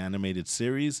Batman the Animated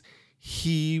Series,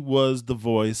 he was the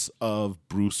voice of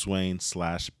Bruce Wayne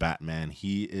 / Batman.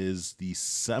 He is the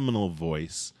seminal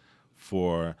voice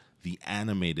for the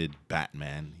animated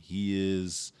Batman. He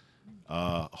is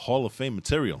Hall of Fame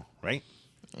material, right?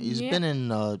 He's been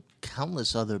in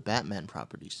countless other Batman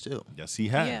properties, too. Yes, he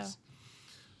has. Yeah.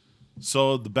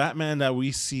 So the Batman that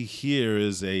we see here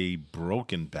is a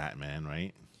broken Batman,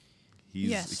 right?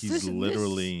 He's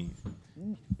literally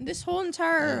This whole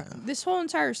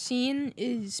entire scene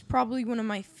is probably one of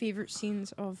my favorite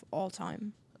scenes of all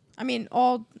time. I mean,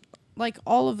 all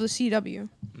of the CW.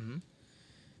 Mm-hmm.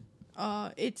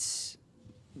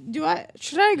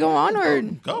 Should I go on or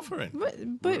go for it.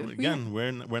 But Again,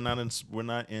 we're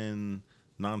not in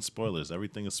non-spoilers.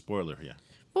 Everything is spoiler here.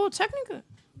 well, technically,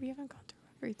 we haven't gone through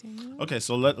everything. Okay,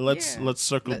 so let's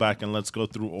circle back and let's go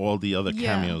through all the other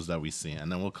Yeah. cameos that we see,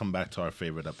 and then we'll come back to our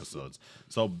favorite episodes.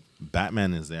 So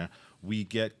Batman is there. We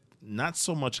get not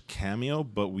so much cameo,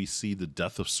 but we see the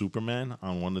death of Superman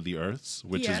on one of the Earths,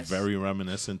 which Yes. is very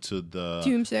reminiscent to the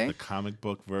Doomsday. comic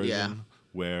book version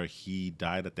where he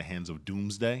died at the hands of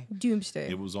Doomsday. Doomsday.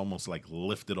 It was almost like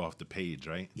lifted off the page,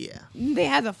 right? Yeah. They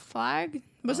had the flag.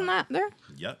 Wasn't that there?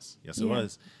 Yes, it Yeah.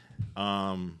 was.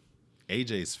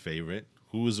 AJ's favorite,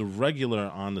 who is a regular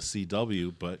on the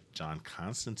CW, but John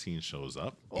Constantine shows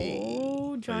up.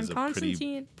 Oh, John Plays a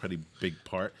Constantine. pretty big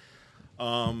part.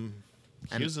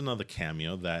 Here's another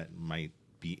cameo that might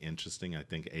be interesting. I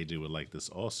think AJ would like this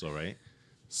also, right?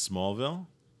 Smallville.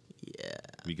 Yeah.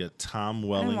 We get Tom I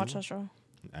Welling. didn't watch that show.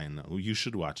 I know. You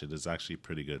should watch it. It's actually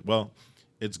pretty good. Well,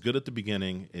 it's good at the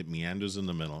beginning, it meanders in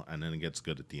the middle, and then it gets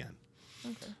good at the end.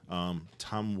 Okay.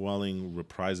 Tom Welling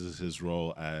reprises his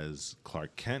role as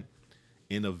Clark Kent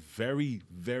in a very,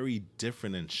 very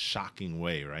different and shocking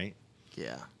way, right?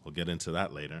 Yeah. We'll get into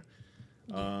that later.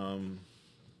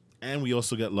 And we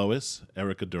also get Lois,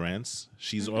 Erica Durance.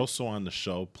 She's also on the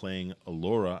show playing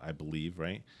Allura, I believe,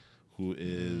 right? Who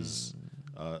is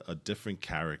a different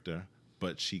character,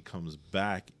 but she comes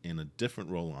back in a different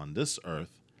role on this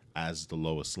Earth as the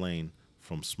Lois Lane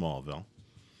from Smallville.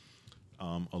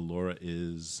 Allura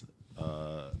is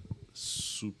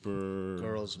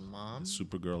Girl's mom.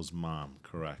 Supergirl's mom,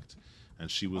 correct.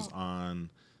 And she was on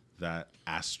that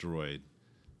asteroid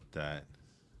that,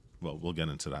 well, we'll get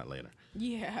into that later.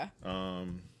 Yeah.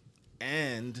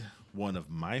 And one of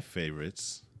my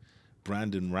favorites,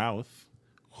 Brandon Routh,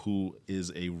 who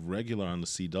is a regular on the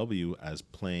CW as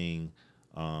playing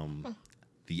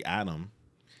the Atom.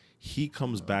 He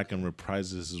comes back and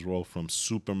reprises his role from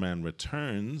Superman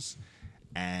Returns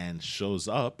and shows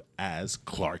up as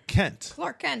Clark Kent.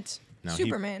 Clark Kent. Now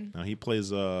Superman. He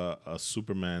plays a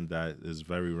Superman that is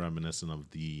very reminiscent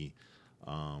of the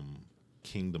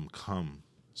Kingdom Come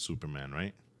Superman,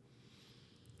 right?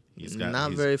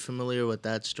 Not very familiar with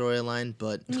that storyline,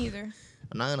 but Neither.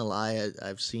 I'm not gonna lie.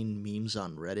 I've seen memes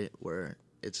on Reddit where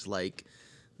it's like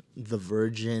the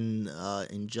virgin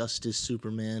Injustice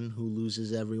Superman who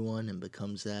loses everyone and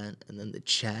becomes that, and then the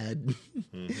Chad,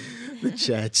 the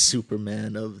Chad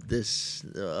Superman of the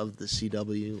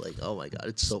CW. Like, oh my god,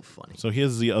 it's so funny. So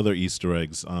here's the other Easter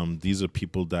eggs. These are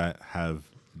people that have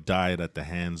died at the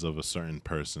hands of a certain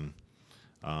person.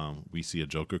 We see a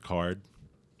Joker card.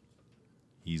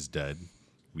 He's dead.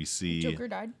 We see Joker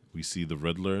died. We see the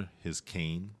Riddler, his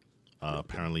cane.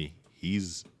 Apparently,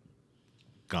 he's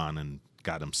gone and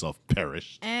got himself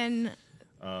perished. And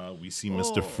We see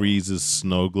Mr. Freeze's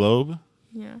snow globe.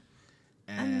 yeah.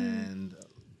 And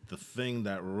the thing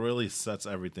that really sets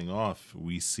everything off,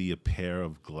 we see a pair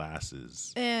of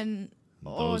glasses. And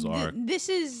Those are. this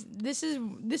is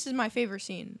my favorite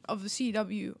scene of the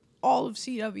CW. All of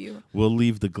CW. We'll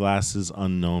leave the glasses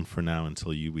unknown for now until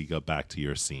we go back to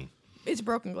your scene. It's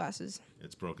broken glasses.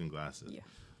 It's broken glasses. Yeah.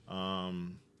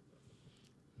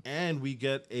 And we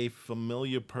get a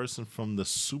familiar person from the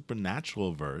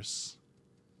Supernatural verse.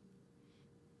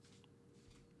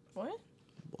 What?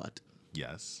 What?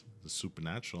 Yes, the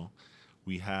Supernatural.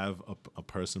 We have a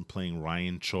person playing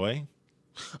Ryan Choi.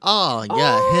 Oh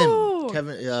yeah, Oh! him.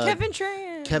 Kevin. Kevin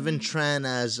Tran. Kevin Tran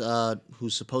as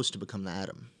who's supposed to become the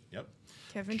Atom Yep.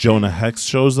 Kevin Jonah Tran. Hex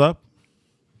shows up.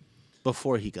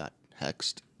 before he got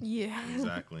hexed. Yeah.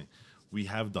 Exactly. We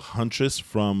have the Huntress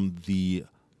from the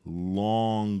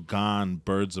long gone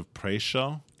Birds of Prey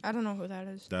show. I don't know who that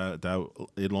is. That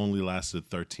it only lasted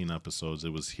 13 episodes.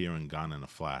 It was here and gone in a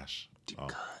flash. Oh,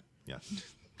 God. yes,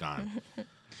 gone.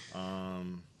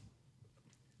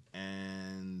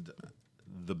 And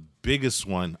the biggest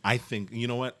one, I think, you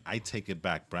know what? I take it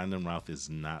back. Brandon Routh is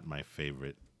not my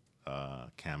favorite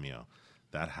cameo.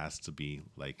 That has to be,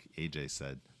 like AJ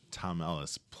said, Tom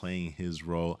Ellis playing his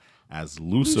role as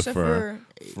Lucifer.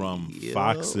 From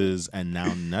Fox's and now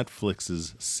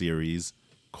Netflix's series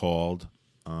called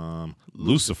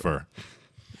Lucifer.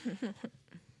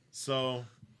 So,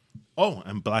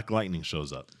 and Black Lightning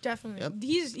shows up. Definitely. Yep,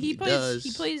 He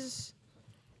plays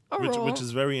a role. Which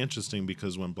is very interesting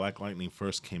because when Black Lightning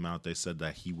first came out, they said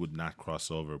that he would not cross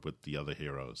over with the other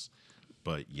heroes.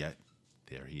 But yet,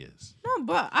 there he is. No,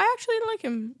 but I actually like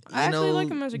him. I actually like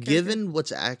him as a character. Given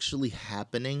what's actually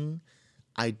happening,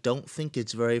 I don't think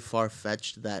it's very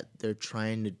far-fetched that they're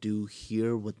trying to do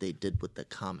here what they did with the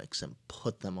comics and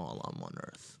put them all on one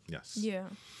Earth. Yes. Yeah.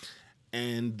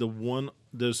 And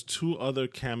there's two other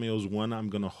cameos. One I'm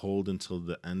going to hold until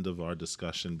the end of our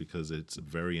discussion because it's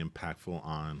very impactful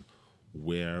on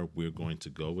where we're going to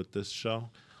go with this show.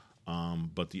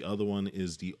 But the other one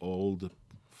is the old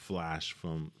Flash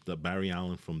from the Barry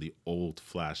Allen from the old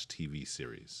Flash TV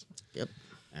series. Yep.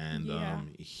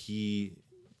 And he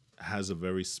has a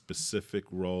very specific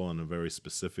role and a very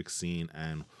specific scene.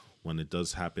 And when it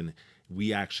does happen,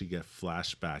 we actually get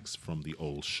flashbacks from the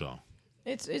old show.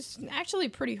 It's actually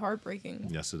pretty heartbreaking.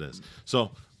 Yes, it is.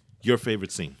 So, your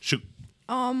favorite scene? Shoot.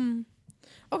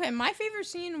 Okay, my favorite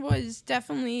scene was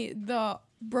definitely the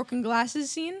broken glasses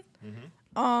scene.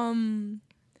 Mm-hmm.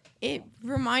 It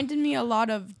reminded me a lot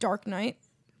of Dark Knight.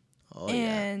 Oh,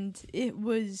 and it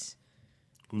was...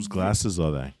 Whose glasses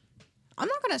are they? I'm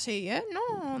not going to say it yet. No,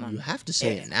 hold on. You have to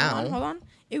say it now. Hold on.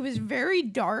 It was very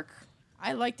dark.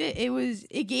 I liked it.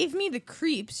 It gave me the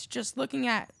creeps just looking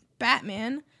at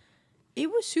Batman. It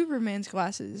was Superman's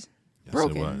glasses. Yes,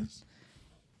 broken. it was.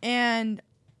 And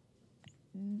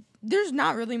there's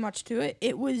not really much to it.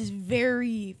 It was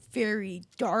very, very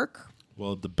dark.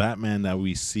 Well, the Batman that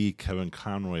we see Kevin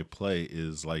Conroy play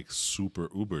is like super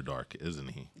uber dark, isn't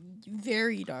he?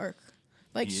 Very dark.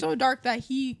 Like so dark that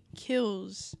he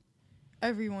kills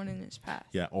everyone in his path.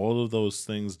 Yeah, all of those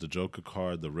things, the Joker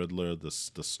card, the Riddler, the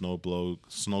snow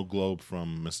globe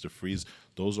from Mr. Freeze,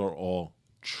 those are all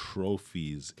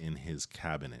trophies in his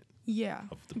cabinet. Yeah.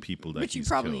 Of the people that Which he's you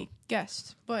probably killed.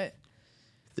 guessed, but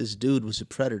This dude was a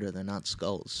predator. They're not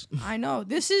skulls. I know.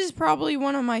 This is probably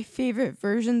one of my favorite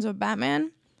versions of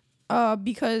Batman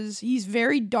because he's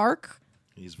very dark.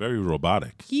 He's very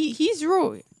robotic. He's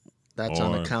real. That's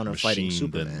on account of fighting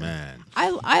machine than Superman.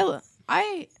 man.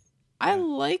 I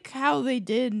like how they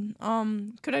did.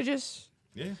 Could I just?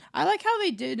 Yeah. I like how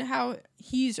they did. How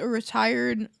he's a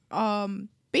retired.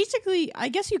 Basically, I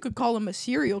guess you could call him a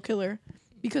serial killer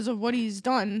because of what he's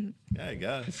done. Yeah, I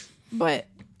guess. But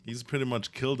He's pretty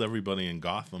much killed everybody in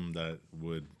Gotham that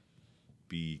would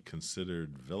be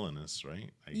considered villainous, right?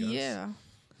 I guess. yeah,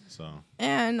 So,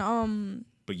 and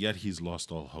but yet he's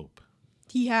lost all hope.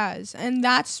 he has, and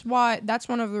that's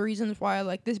one of the reasons why I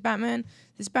like this Batman.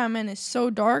 This Batman is so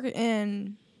dark,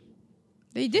 and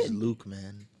they It's did. Luke,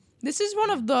 man. This is one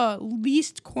of the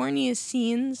least corniest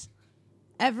scenes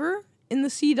ever in the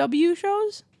CW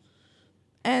shows,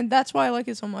 and that's why I like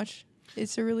it so much.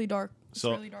 It's really dark. It's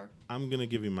So really dark. I'm gonna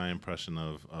give you my impression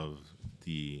of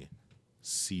the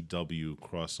CW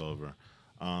crossover.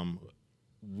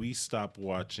 We stopped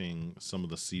watching some of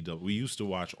the CW. We used to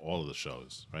watch all of the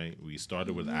shows, right? We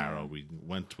started with Arrow. We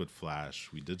went with Flash.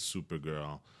 We did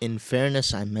Supergirl. In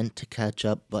fairness, I meant to catch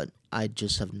up, but I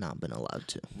just have not been allowed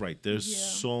to. Right. There's Yeah.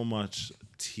 so much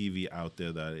TV out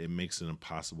there that it makes it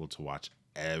impossible to watch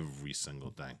every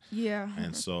single thing. Yeah.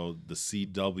 And so the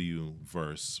CW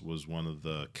verse was one of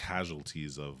the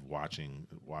casualties of watching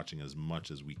as much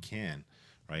as we can,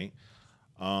 right?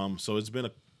 So it's been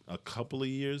a couple of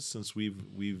years since we've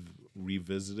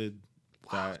revisited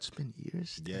Wow, that. it's been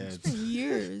years. Yeah, Damn. it's,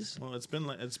 Years. well, it's been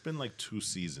like 2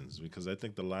 seasons because I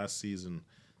think the last season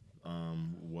we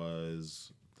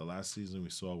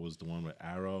saw was the one with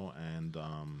Arrow and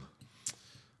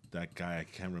that guy, I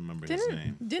can't remember his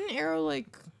name. Didn't Arrow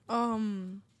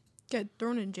get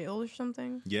thrown in jail or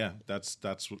something? Yeah, that's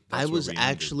I where was we ended.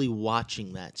 actually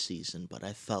watching that season, but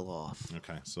I fell off.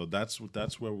 Okay, so that's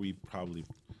where we probably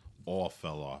all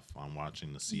fell off on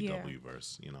watching the CW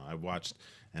verse. You know, I watched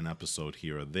an episode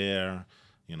here or there.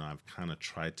 You know, I've kind of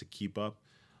tried to keep up.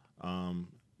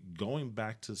 Going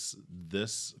back to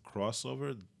this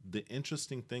crossover, the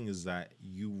interesting thing is that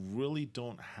you really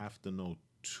don't have to know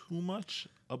too much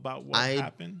about what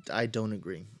happened. I don't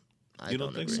agree. You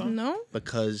don't think agree. so? No.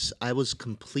 Because I was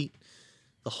complete.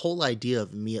 The whole idea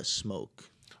of Mia Smoke.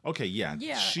 Okay, yeah,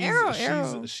 Yeah,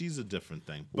 she's she's a different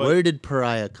thing. But Where did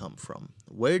Pariah come from?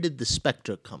 Where did the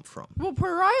Spectre come from? Well,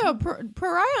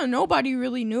 Pariah, nobody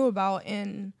really knew about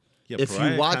in Yeah, if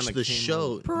Pariah you watch kinda the came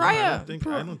show, out- Pariah-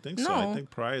 No, I don't think so. I no. think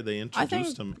Pariah they I think-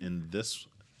 introduced him in this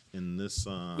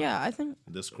Yeah, I think.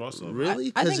 this crossover.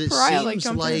 really, I because think it Pariah, like, seems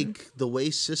jumped in. like the way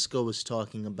Cisco was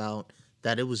talking about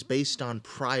that it was based on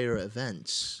prior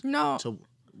events. No. To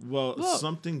Well, Well-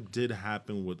 something did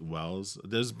happen with Wells.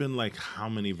 There's been like how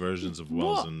many versions of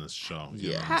Wells Well, in this show? You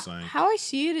yeah. know what I'm saying? How I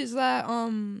see it is that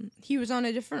he was on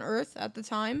a different Earth at the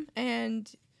time,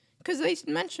 and because they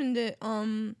mentioned it,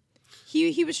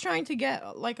 he was trying to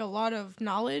get like a lot of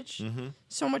knowledge, Mm-hmm.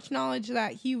 so much knowledge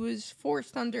that he was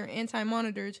forced under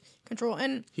Anti-Monitor's control.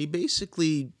 And he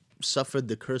basically suffered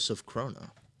the curse of Krona,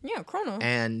 yeah, Chrono.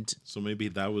 and So maybe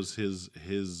that was his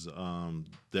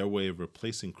their way of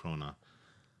replacing Krona.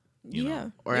 you know. Yeah.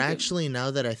 or they could- actually,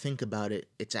 now that I think about it,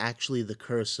 it's actually the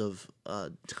curse of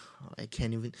I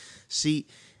can't even see.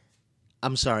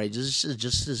 I'm sorry, just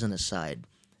as an aside,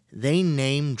 they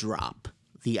name drop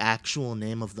the actual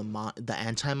name of the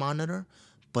Anti-Monitor,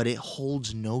 but it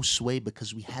holds no sway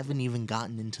because we haven't even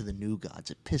gotten into the New Gods.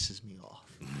 It pisses me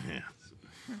off. Yeah.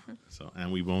 So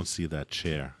and we won't see that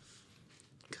chair.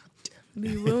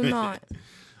 we will not.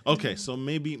 Okay, so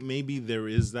maybe there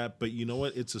is that, but you know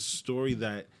what? It's a story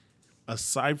that,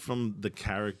 aside from the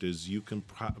characters, you can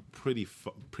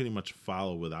pretty much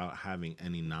follow without having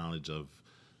any knowledge of,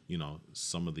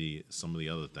 some of the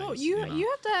other things. Well, you know? you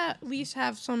have to at least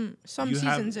have some You have-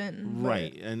 seasons in. but-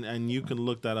 right, and you can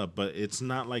look that up, but it's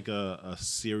not like a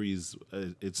series.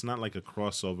 It's not like a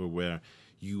crossover where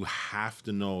you have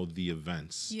to know the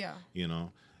events. Yeah.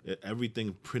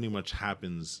 Everything pretty much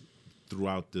happens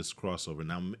throughout this crossover.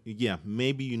 Now, yeah,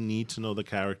 maybe you need to know the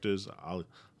characters. I'll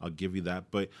give you that,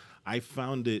 but I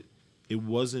found it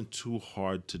wasn't too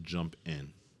hard to jump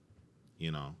in,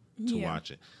 to Yeah.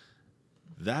 watch it.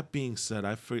 That being said,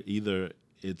 I feel either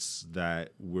it's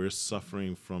that we're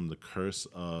suffering from the curse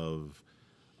of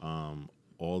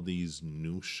all these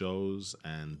new shows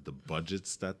and the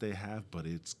budgets that they have, but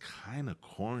it's kind of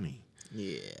corny.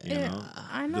 Yeah. You know?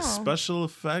 I know. The special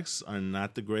effects are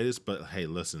not the greatest, but hey,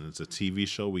 listen, it's a TV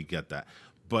show. We get that.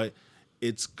 But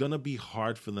it's going to be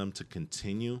hard for them to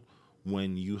continue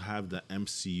when you have the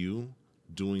MCU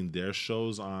doing their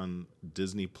shows on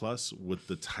Disney Plus with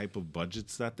the type of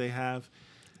budgets that they have.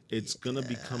 It's going to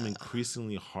become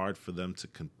increasingly hard for them to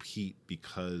compete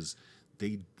because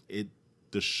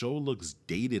the show looks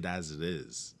dated as it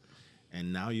is.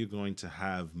 And now you're going to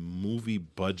have movie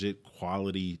budget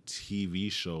quality TV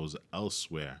shows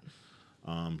elsewhere.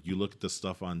 You look at the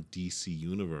stuff on DC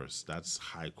Universe, that's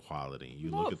high quality.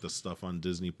 You look at the stuff on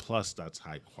Disney Plus, that's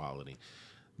high quality.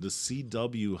 The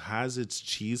CW has its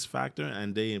cheese factor,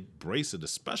 and they embrace it,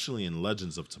 especially in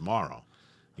Legends of Tomorrow,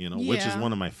 which is Yeah.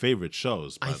 one of my favorite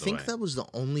shows, by I the way. think that was the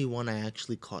only one I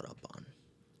actually caught up on.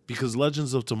 Because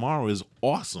Legends of Tomorrow is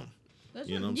awesome. That's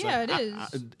You know what- what yeah, I'm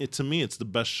saying? it is. To me, it's the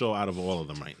best show out of all of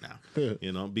them right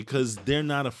now. Because they're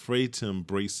not afraid to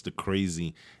embrace the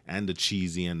crazy and the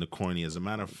cheesy and the corny. As a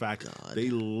matter of fact, they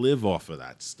live off of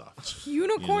that stuff.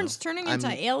 Unicorns turning into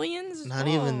I'm- aliens? Not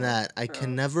even Oh, that. I bro.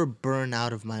 can never burn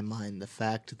out of my mind the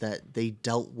fact that they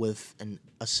dealt with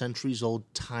a centuries-old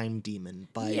time demon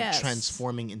by Yes.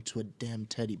 transforming into a damn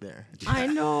teddy bear. I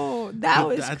know. That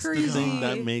was That's crazy. the thing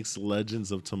that makes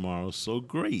Legends of Tomorrow so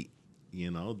great.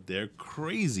 They're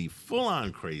crazy, full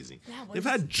on crazy. That They've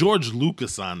was- had George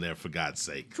Lucas on there, for God's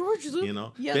sake. George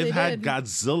Lucas. Yeah, They've they had did.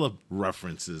 Godzilla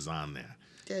references on there.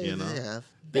 Yeah, you know, they have.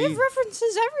 They have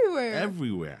references everywhere.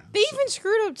 everywhere. They even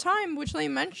screwed up time, which they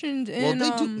mentioned in.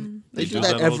 Well, they do. They do do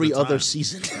that that all every the other time.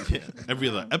 season. Yeah, every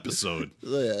other episode,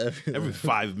 Yeah, every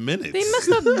 5 minutes.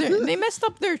 They messed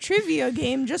up their trivia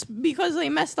game just because they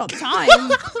messed up time.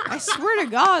 I swear to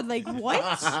God, like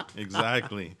what?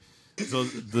 Exactly. So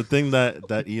the thing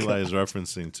that Eli is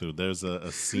referencing to, there's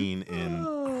a scene in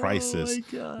Crisis my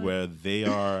God. where they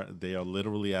are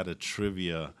literally at a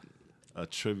trivia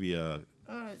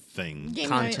thing Game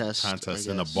night. contest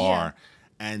I in a guess. bar,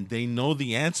 and they know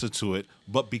the answer to it,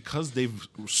 but because they've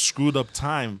screwed up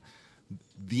time,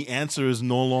 the answer is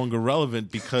no longer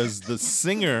relevant because the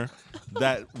singer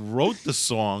that wrote the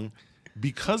song,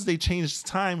 because they changed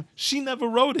time, she never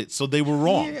wrote it, so they were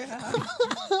wrong.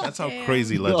 That's how Damn.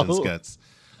 crazy Legends No. gets.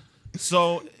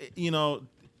 So,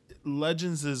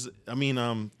 Legends is,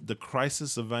 the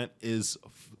Crisis event is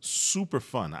super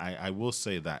fun. I will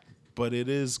say that. But it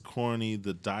is corny.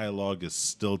 The dialogue is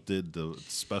stilted. The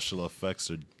special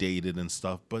effects are dated and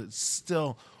stuff. But it's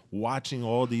still watching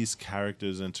all these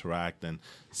characters interact and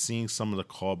seeing some of the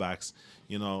callbacks,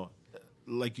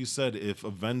 like you said, if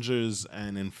Avengers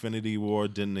and Infinity War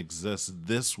didn't exist,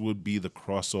 this would be the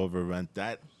crossover event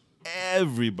that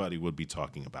everybody would be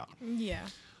talking about. Yeah.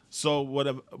 So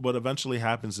what eventually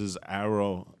happens is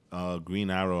Arrow Green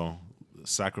Arrow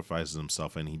sacrifices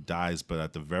himself and he dies, but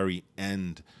at the very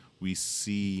end, we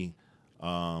see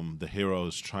the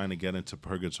heroes trying to get into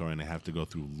purgatory and they have to go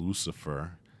through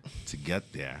Lucifer to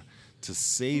get there to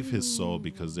save his soul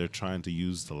because they're trying to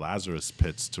use the Lazarus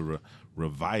pits to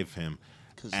revive him.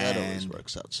 Because that always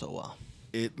works out so well.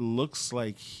 It looks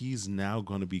like he's now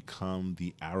going to become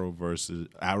the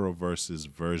Arrowverse's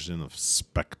version of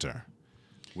Spectre,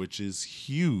 which is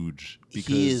huge. Because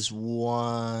he is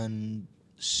one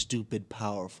stupid,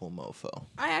 powerful mofo.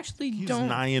 I actually he's don't.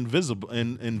 nigh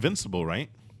invincible, right?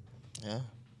 Yeah.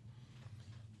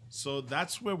 So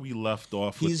that's where we left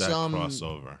off with that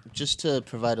crossover. Just to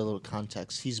provide a little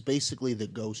context, he's basically the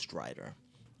Ghost Rider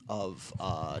of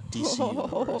DC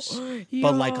Universe,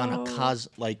 but like on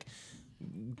a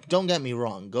don't get me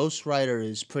wrong, Ghost Rider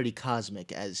is pretty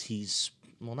cosmic as he's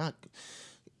not.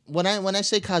 When I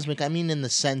say cosmic, I mean in the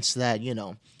sense that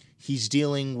he's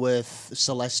dealing with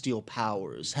celestial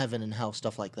powers, heaven and hell,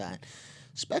 stuff like that.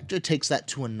 Spectre takes that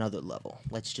to another level.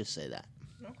 Let's just say that.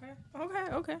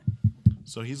 Okay.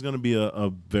 So he's going to be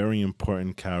a very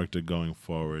important character going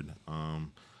forward.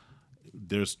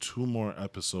 There's 2 more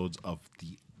episodes of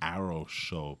the Arrow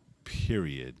show,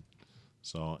 period.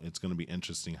 So it's going to be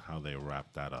interesting how they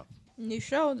wrap that up. New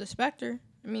show, The Spectre.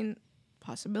 I mean,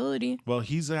 possibility. Well,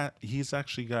 he's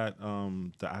actually got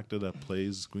the actor that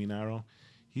plays Green Arrow.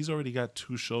 He's already got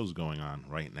 2 shows going on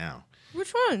right now.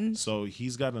 Which ones? So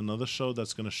he's got another show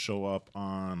that's going to show up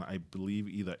on, I believe,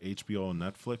 either HBO or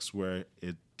Netflix, where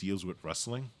it deals with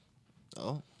wrestling.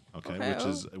 Oh,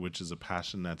 Okay, which is a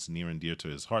passion that's near and dear to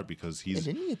his heart because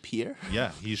didn't he appear?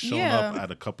 Yeah, he's shown up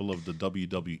at a couple of the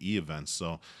WWE events,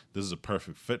 so this is a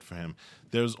perfect fit for him.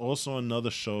 There's also another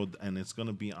show, and it's going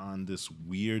to be on this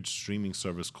weird streaming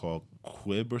service called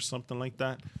Quib or something like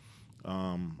that.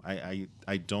 I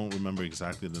don't remember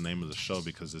exactly the name of the show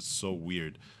because it's so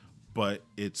weird, but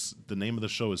the name of the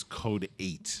show is Code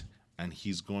 8, and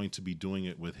he's going to be doing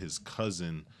it with his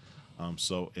cousin.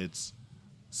 So it's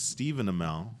Stephen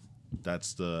Amell,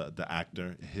 that's the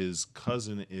actor. His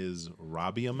cousin is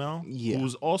Robbie Amell,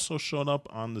 who's also shown up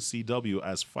on the CW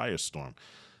as Firestorm.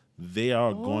 They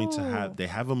are going to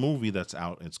have a movie that's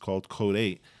out. It's called Code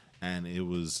 8, and it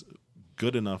was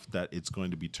good enough that it's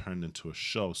going to be turned into a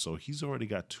show. So he's already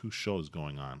got 2 shows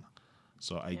going on.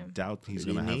 So I doubt he's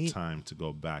going to have time to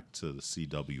go back to the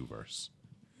CW verse.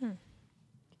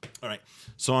 All right.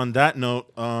 So on that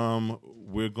note,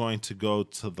 we're going to go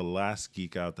to the last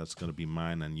Geek Out. That's going to be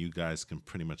mine, and you guys can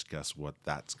pretty much guess what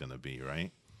that's going to be,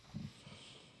 right?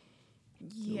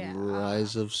 Yeah.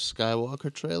 Rise of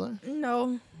Skywalker trailer?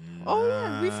 No. Oh,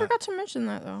 yeah. We forgot to mention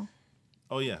that, though.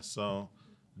 Oh, yeah. So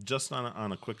just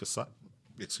on a quick aside,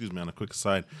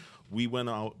 we went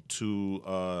out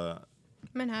to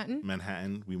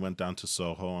Manhattan. We went down to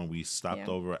Soho, and we stopped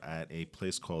over at a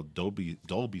place called Dolby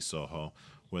Soho,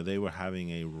 where they were having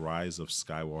a Rise of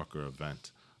Skywalker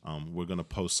event. We're going to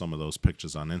post some of those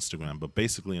pictures on Instagram. But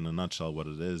basically, in a nutshell, what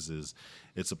it is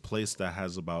it's a place that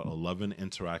has about 11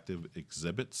 interactive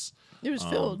exhibits. It was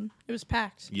filled. It was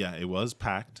packed. Yeah, it was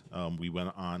packed. We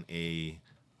went on a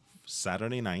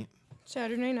Saturday night.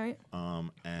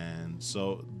 And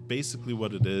so basically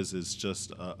what it is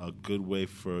just a good way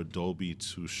for Dolby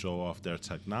to show off their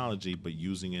technology, but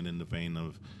using it in the vein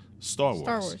of Star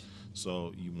Wars.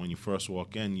 So when you first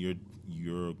walk in,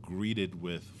 you're greeted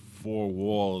with 4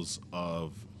 walls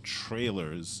of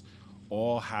trailers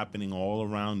all happening all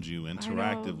around you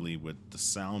interactively with the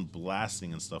sound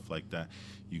blasting and stuff like that.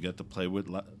 You get to play with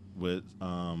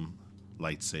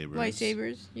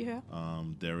lightsabers. Yeah.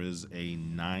 There is a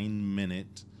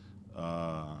 9-minute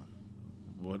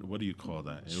what do you call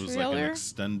that? It was like an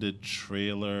extended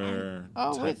trailer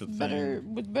type of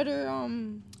thing. With better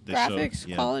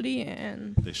graphics quality,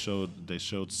 and they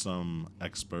showed some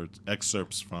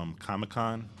excerpts from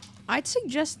Comic-Con. I'd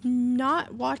suggest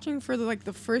not watching for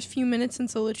the first few minutes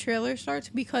until the trailer starts,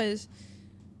 because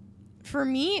for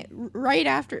me, right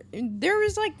after, there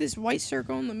was this white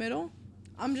circle in the middle.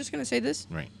 I'm just gonna say this.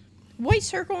 Right. White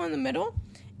circle in the middle,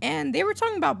 and they were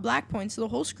talking about black points, so the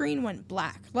whole screen went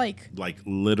black. Like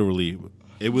literally,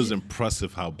 it was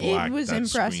impressive how black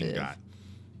screen got.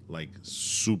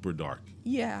 Super dark.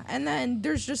 Yeah, and then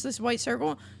there's just this white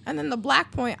circle, and then the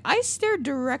black point. I stared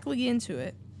directly into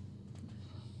it.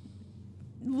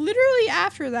 Literally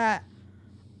after that,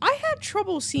 I had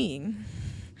trouble seeing.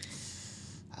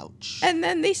 Ouch. And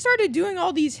then they started doing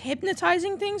all these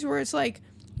hypnotizing things where it's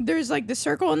there's the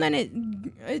circle, and then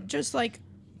it just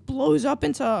blows up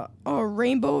into a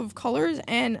rainbow of colors,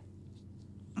 and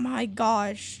my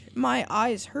gosh, my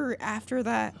eyes hurt after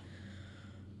that.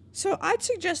 So I'd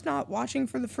suggest not watching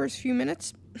for the first few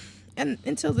minutes, and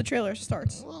until the trailer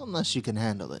starts, Well, unless you can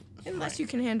handle it. unless you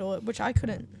can handle it, which I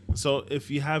couldn't. So if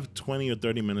you have 20 or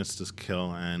 30 minutes to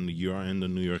kill and you're in the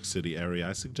New York City area,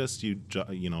 I suggest you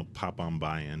pop on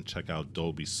by and check out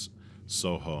Dolby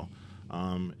Soho.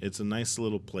 It's a nice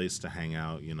little place to hang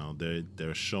out. You know,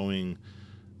 they're showing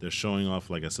off,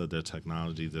 like I said, their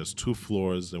technology. There's 2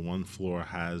 floors. The one floor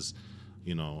has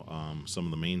some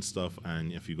of the main stuff,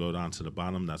 and if you go down to the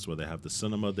bottom, that's where they have the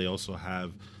cinema. They also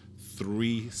have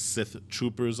 3 Sith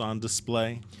troopers on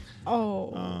display.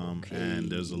 Oh, okay.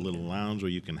 And there's a little lounge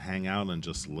where you can hang out and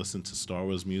just listen to Star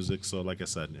Wars music. So like I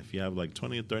said, if you have like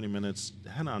 20 or 30 minutes,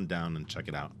 head on down and check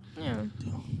it out. Yeah.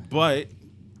 But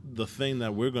the thing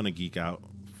that we're going to geek out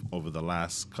over the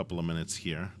last couple of minutes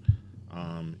here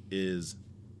is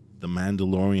The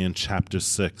Mandalorian Chapter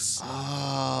 6.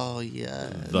 Oh, yeah.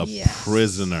 The Yes.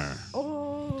 Prisoner.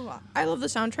 Oh, I love the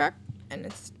soundtrack, and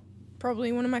it's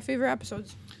probably one of my favorite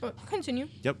episodes. But continue.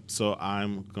 Yep. So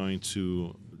I'm going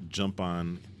to jump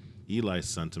on Eli's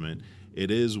sentiment. It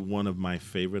is one of my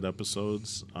favorite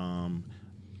episodes.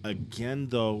 Again,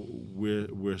 though,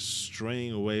 we're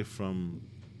straying away from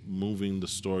moving the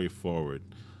story forward.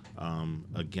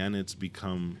 Again,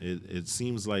 it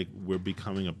seems like we're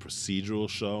becoming a procedural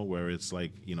show where it's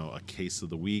like, a case of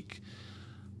the week.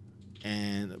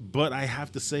 But I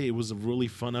have to say, it was a really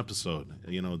fun episode.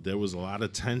 There was a lot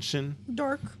of tension.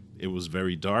 Dark. It was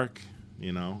very dark,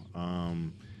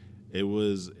 It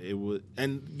was,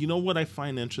 and you know what I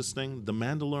find interesting? The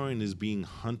Mandalorian is being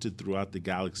hunted throughout the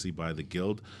galaxy by the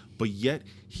Guild, but yet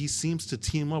he seems to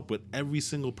team up with every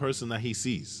single person that he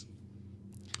sees,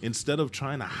 instead of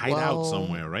trying to hide out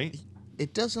somewhere, right?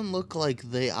 It doesn't look like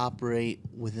they operate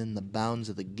within the bounds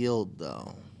of the Guild,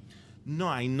 though. No,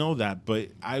 I know that, but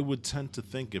I would tend to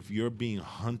think if you're being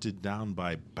hunted down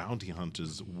by bounty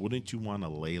hunters, wouldn't you want to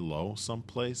lay low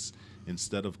someplace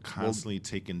instead of constantly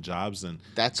taking jobs and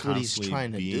That's what he's constantly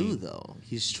trying to do, though.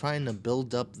 He's trying to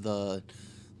build up the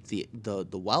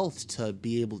wealth to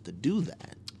be able to do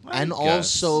that, I and guess.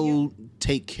 also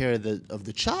take care of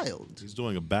the child. He's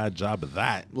doing a bad job of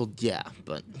that. Well, yeah,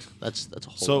 but that's a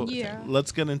whole. So other Yeah. thing.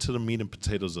 let's get into the meat and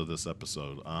potatoes of this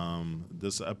episode.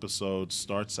 This episode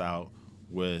starts out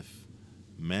with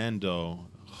Mando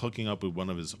hooking up with one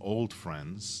of his old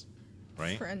friends,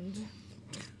 right? Friend.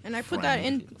 And I put that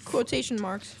in quotation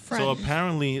marks. Friend. So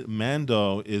apparently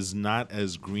Mando is not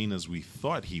as green as we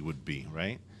thought he would be,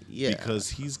 right? Yeah. Because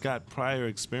he's got prior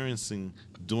experiencing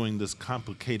doing this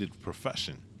complicated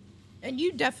profession. And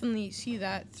you definitely see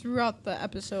that throughout the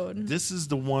episode. This is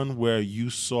the one where you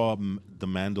saw the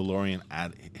Mandalorian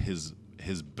at his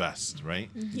best,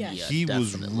 right? Yes. Yeah, He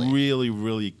was definitely. really,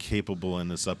 really capable in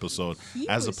this episode, He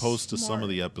as was opposed to some of smart.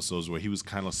 the episodes where he was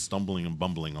kind of stumbling and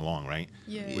bumbling along, right?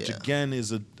 Yeah. Which Yeah. again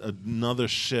is another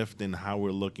shift in how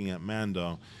we're looking at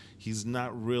Mando. He's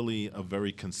not really a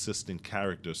very consistent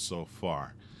character so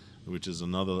far, which is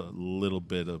another little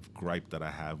bit of gripe that I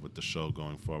have with the show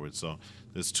going forward. So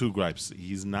there's 2 gripes.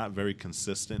 He's not very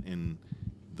consistent in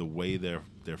the way they're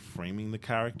framing the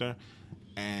character,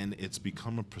 and it's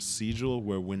become a procedural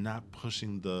where we're not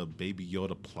pushing the Baby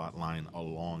Yoda plot line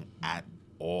along at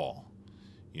all,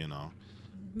 But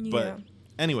Yeah.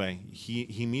 anyway,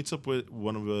 he meets up with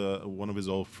one of his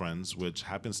old friends, which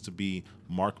happens to be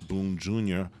Mark Boone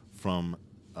Jr. from.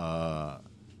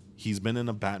 He's been in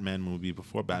a Batman movie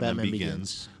before, Batman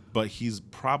Begins, but he's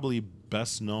probably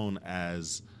best known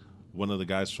as one of the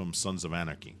guys from Sons of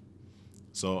Anarchy.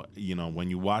 So, when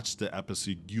you watch the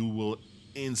episode, you will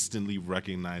instantly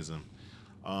recognize him.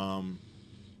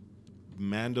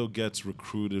 Mando gets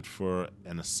recruited for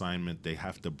an assignment. They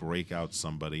have to break out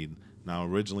somebody. Now,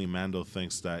 originally, Mando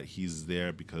thinks that he's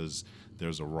there because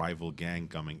there's a rival gang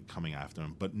coming after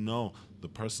him. But no, the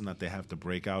person that they have to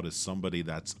break out is somebody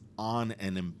that's on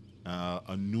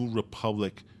a New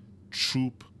Republic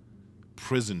troop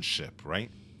prison ship,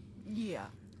 right? Yeah.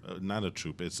 Not a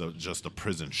troop. It's just a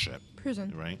prison ship,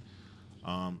 Prison. right?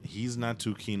 He's not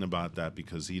too keen about that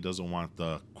because he doesn't want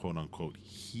the quote-unquote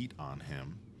heat on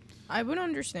him. I would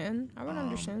understand.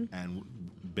 And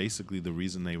basically the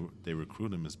reason they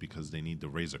recruit him is because they need the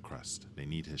Razor Crest. They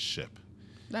need his ship.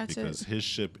 That's because it. his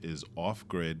ship is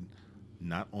off-grid,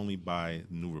 not only by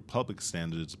New Republic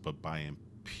standards, but by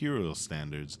Imperial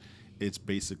standards. It's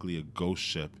basically a ghost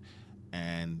ship.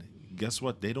 And guess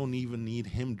what? They don't even need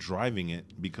him driving it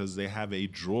because they have a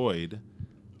droid.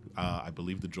 I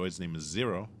believe the droid's name is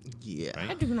Zero. Yeah.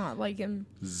 I do not like him.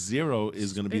 Zero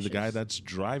is going to be the guy Suspicious. that's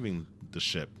driving the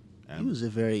ship. He was a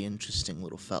very interesting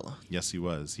little fella. Yes, he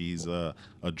was. He's a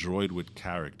droid with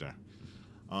character.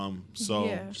 So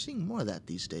Yeah. We're seeing more of that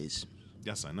these days.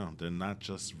 yes, I know. They're not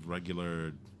just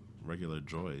regular regular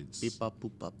droids. Beep up,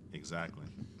 boop up. Exactly.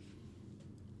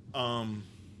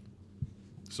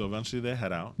 So eventually they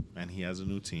head out, and he has a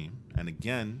new team. And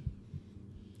again,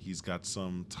 he's got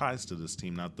some ties to this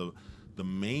team. Now, the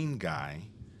main guy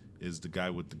is the guy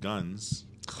with the guns.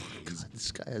 God,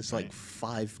 this guy has like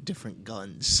 5 different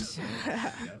guns.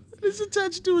 It's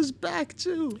attached to his back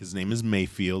too. His name is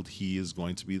Mayfield. He is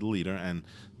going to be the leader, and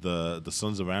the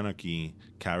Sons of Anarchy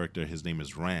character, his name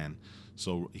is Ran.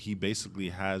 So he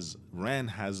basically Ran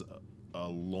has a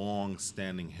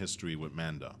long-standing history with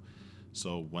Mando.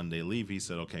 So when they leave, he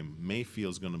said, okay,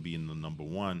 Mayfield's going to be in the number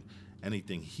 1.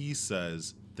 Anything he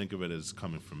says, think of it as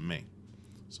coming from me.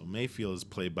 So Mayfield is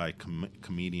played by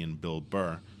comedian Bill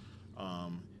Burr.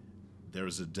 There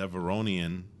is a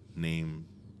Deveronian named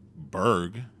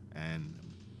Berg, and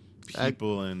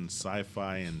people in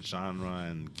sci-fi and genre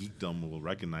and geekdom will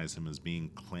recognize him as being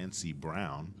Clancy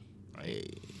Brown, right?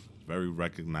 Hey. Very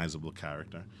recognizable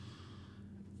character.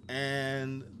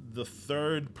 And the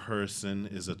third person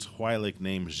is a Twi'lek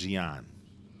named Xi'an.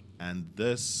 And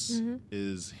this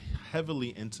is heavily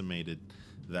intimated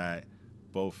that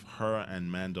both her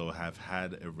and Mando have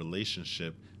had a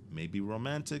relationship, maybe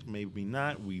romantic, maybe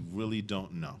not. We really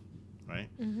don't know, right?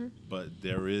 But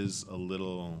there is a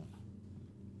little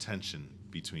tension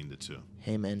between the two.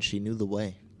 Hey man, she knew the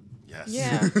way. Yes.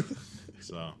 Yeah.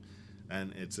 So,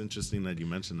 and it's interesting that you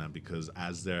mentioned that, because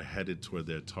as they're headed toward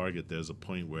their target, there's a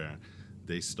point where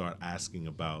they start asking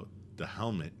about the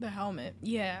helmet. The helmet.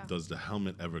 Yeah. Does the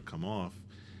helmet ever come off?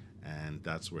 And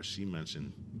that's where she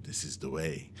mentioned, this is the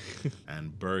way.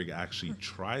 And Berg actually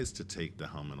tries to take the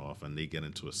helmet off, and they get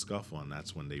into a scuffle, and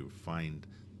that's when they find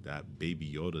that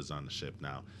Baby Yoda's on the ship.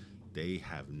 Now, they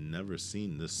have never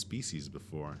seen this species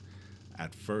before.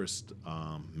 At first,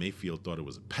 Mayfield thought it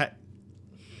was a pet,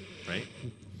 right?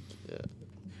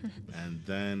 Yeah. And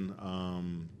then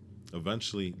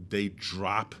eventually they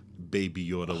drop Baby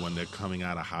Yoda when they're coming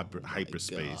out of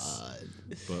hyperspace. God.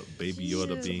 But Baby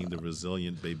Yoda, being the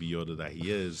resilient Baby Yoda that he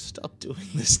is, Stop doing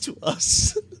this to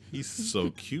us. he's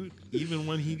so cute. Even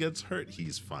when he gets hurt,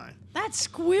 he's fine. That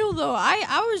squeal though,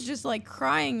 I was just like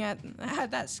crying at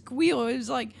that squeal. It was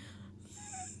like,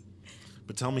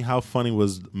 But tell me, how funny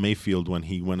was Mayfield when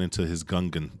he went into his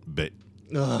Gungan bit?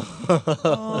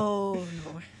 oh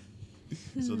no.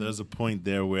 So there's a point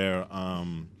there where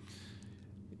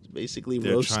Basically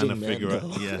they're roasting trying to figure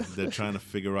Mando. out, they're trying to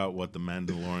figure out what the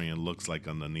Mandalorian looks like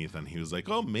underneath, and he was like,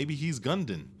 "Oh, maybe he's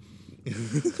Gundam,"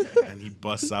 and he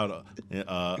busts out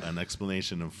an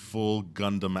explanation in full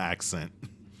Gundam accent.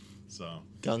 So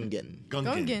Gungan.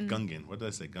 Gungan. What did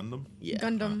I say? Gundam? Yeah.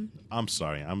 Gundam. I'm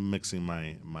sorry, I'm mixing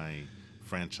my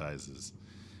franchises.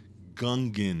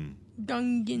 Gungan.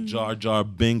 Gungan. Jar Jar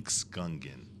Binks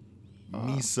Gungan.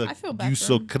 Misa, I feel bad you for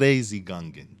so him. crazy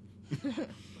Gungan.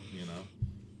 You know?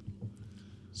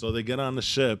 So they get on the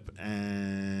ship,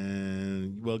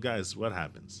 and, well, guys, what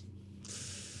happens?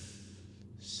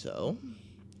 So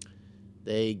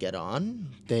they get on.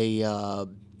 They,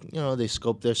 they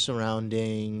scope their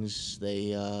surroundings.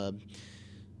 They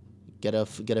get a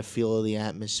feel of the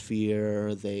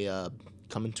atmosphere. They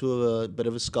come into a bit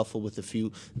of a scuffle with a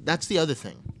few. That's the other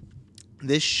thing.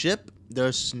 This ship,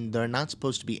 there are not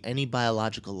supposed to be any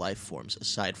biological life forms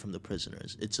aside from the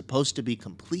prisoners. It's supposed to be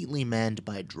completely manned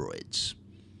by droids.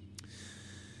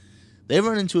 They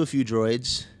run into a few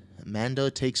droids. Mando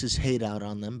takes his hate out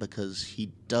on them because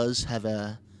he does have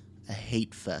a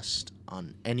hate fest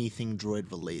on anything droid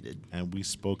related. And we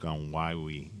spoke on why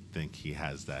we think he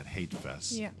has that hate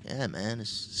fest. Yeah. Yeah, man,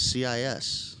 it's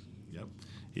CIS. Yep.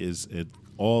 It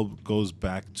all goes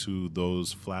back to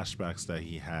those flashbacks that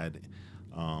he had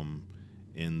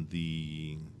in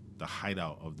the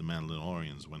hideout of the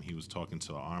Mandalorians when he was talking to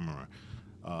the armorer.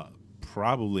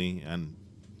 Probably, and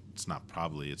it's not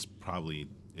probably,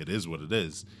 it is what it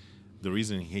is. The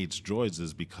reason he hates droids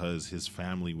is because his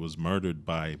family was murdered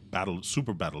by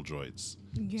super battle droids.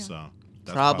 Yeah. So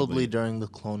that's Probably during the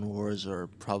Clone Wars or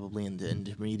probably in the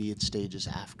intermediate stages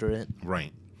after it.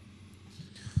 right.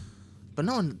 But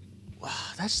no,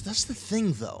 that's the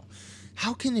thing though.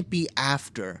 How can it be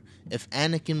after if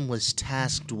Anakin was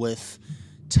tasked with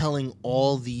telling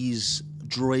all these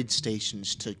droid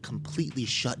stations to completely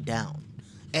shut down?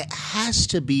 It has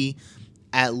to be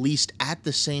at least at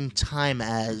the same time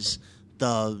as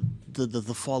the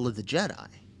fall of the Jedi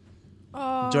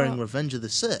during Revenge of the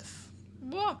Sith.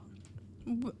 Well,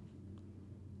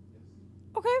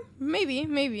 okay,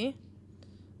 maybe.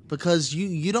 Because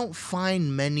you don't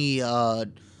find many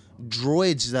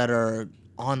droids that are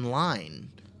online.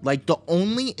 Like, the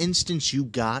only instance you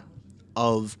got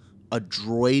of a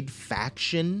droid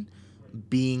faction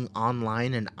being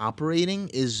online and operating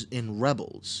is in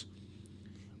Rebels.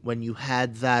 when you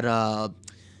had that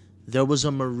there was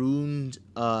a marooned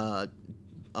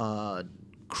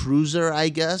cruiser, I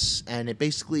guess, and it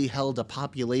basically held a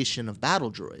population of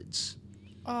battle droids.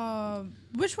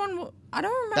 Which one? I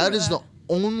don't remember. That is the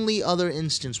only other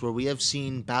instance where we have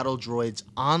seen battle droids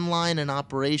online and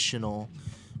operational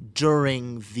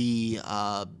during the,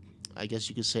 I guess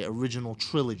you could say, original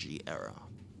trilogy era.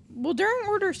 Well, during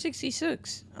Order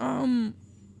 66.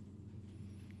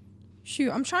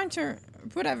 Shoot, I'm trying to.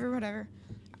 Whatever.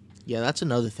 Yeah, that's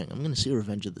another thing. I'm going to see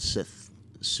Revenge of the Sith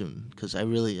soon because I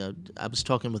was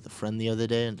talking with a friend the other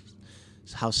day and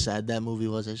how sad that movie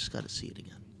was. I just got to see it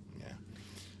again. Yeah.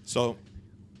 So,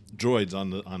 droids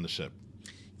on the ship.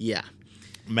 Yeah.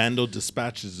 Mando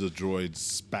dispatches the droids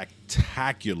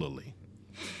spectacularly.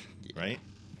 Right?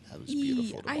 That was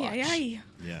beautiful to watch.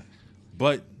 Yeah.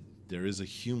 But there is a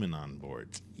human on board.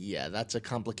 Yeah, that's a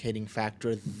complicating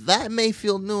factor that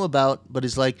Mayfield knew about, but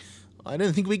is like, I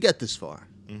didn't think we'd get this far.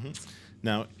 Mm-hmm.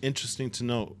 Now, interesting to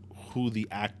know who the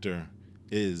actor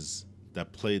is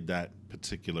that played that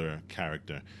particular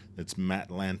character. It's Matt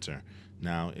Lanter.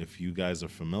 Now, if you guys are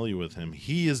familiar with him,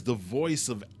 he is the voice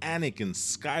of Anakin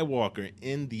Skywalker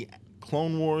in the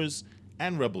Clone Wars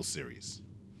and Rebel series.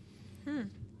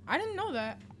 I didn't know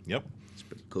that. Yep. It's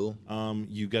pretty cool.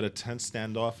 You get a tense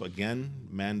standoff again.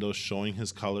 Mando showing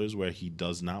his colors where he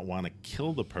does not want to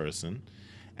kill the person,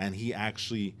 and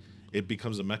it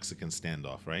becomes a Mexican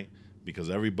standoff, right? Because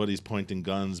everybody's pointing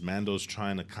guns. Mando's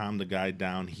trying to calm the guy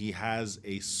down. He has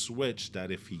a switch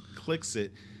that if he clicks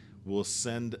it, will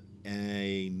send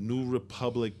a New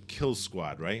Republic kill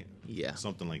squad, right? Yeah.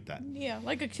 Something like that. Yeah,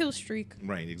 like a kill streak.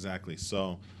 Right, exactly.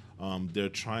 So they're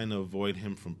trying to avoid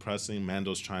him from pressing.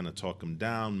 Mando's trying to talk him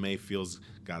down. Mayfield's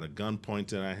got a gun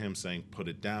pointed at him saying, put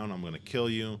it down, I'm going to kill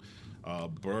you.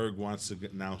 Berg wants to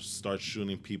now start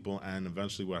shooting people, and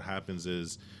eventually what happens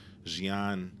is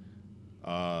Xi'an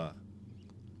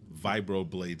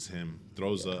vibroblades him,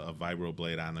 throws a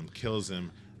vibroblade at him, kills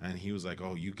him, and he was like,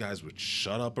 oh, you guys would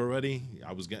shut up already?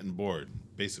 I was getting bored,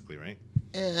 basically, right?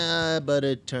 But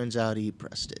it turns out he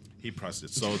pressed it. He pressed it.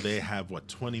 So they have,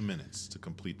 20 minutes to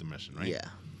complete the mission, right?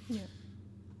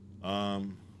 Yeah.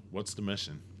 What's the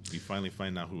mission? We finally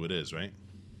find out who it is, right?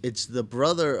 It's the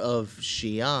brother of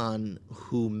Xi'an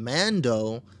who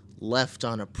Mando left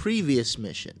on a previous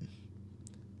mission.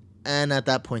 And at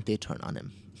that point, they turn on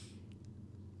him.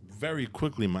 Very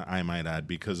quickly, I might add,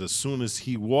 because as soon as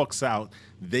he walks out,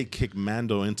 they kick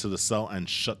Mando into the cell and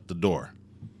shut the door.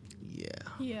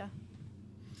 Yeah.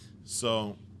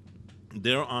 So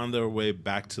they're on their way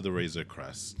back to the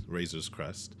Razor's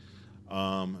Crest.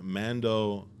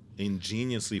 Mando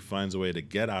ingeniously finds a way to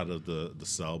get out of the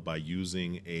cell by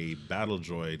using a battle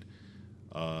droid,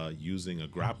 using a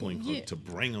grappling hook to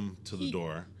bring him to the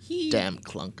door. Damn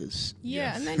clunkers.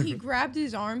 Yeah, Yes. and then he grabbed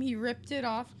his arm, he ripped it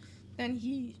off, then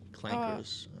he...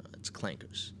 Clankers. It's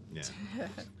clankers. Yeah.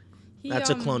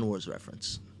 That's a Clone Wars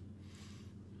reference.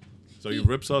 So he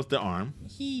rips off the arm.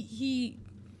 He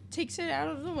takes it out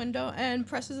of the window and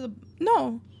presses the...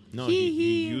 No. No,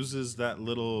 he uses that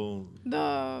little... The...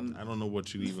 I don't know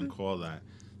what you even call that.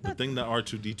 The thing that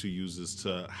R2-D2 uses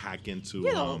to hack into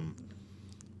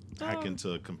hack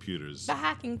into computers. The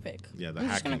hacking pick. Yeah, the I'm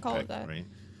just hacking gonna call pick, it that. right?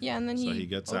 Yeah, and then So he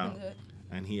gets out, opens it.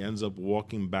 and he ends up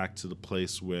walking back to the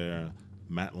place where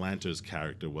Matt Lanter's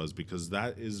character was, because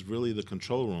that is really the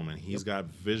control room, and he's got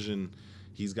vision,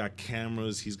 he's got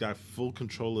cameras, he's got full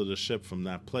control of the ship from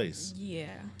that place.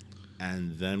 Yeah.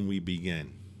 And then we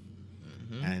begin.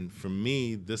 And for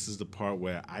me, this is the part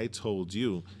where I told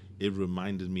you it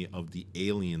reminded me of the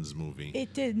Aliens movie.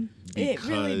 It did. It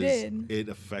really did. It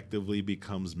effectively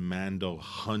becomes Mando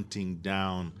hunting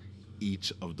down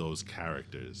each of those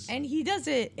characters. And he does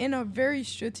it in a very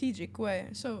strategic way.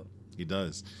 So He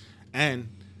does. And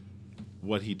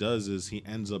what he does is he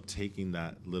ends up taking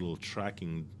that little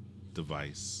tracking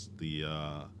device, the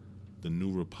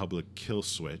New Republic kill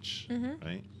switch,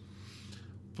 right?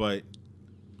 But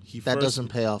That doesn't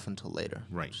pay off until later.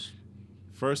 Right.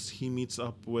 First, he meets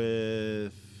up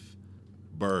with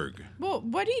Berg. well,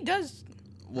 what he does...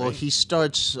 Well, he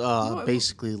starts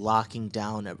basically locking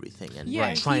down everything and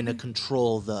Yeah, trying to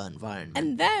control the environment.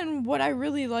 And then what I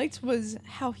really liked was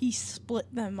how he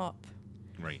split them up.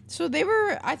 Right. So they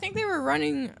were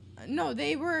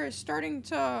starting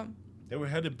to... They were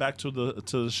headed back to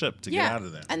the ship to get out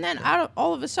of there. And then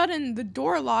all of a sudden, the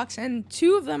door locks, and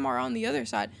two of them are on the other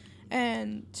side,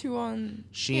 and two on...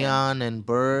 Xi'an and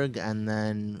Berg, and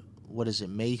then, what is it,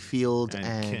 Mayfield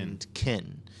and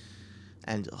Kin.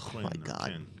 And, oh Quinn my or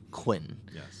God, Kin. Quinn.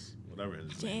 Yes. Whatever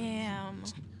his name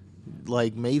is. Damn.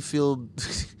 Like Mayfield,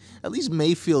 at least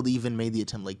Mayfield even made the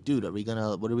attempt. Like, dude, what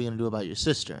are we gonna do about your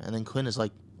sister? And then Quinn is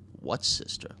like, what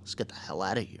sister? Let's get the hell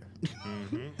out of here.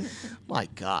 My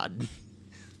God.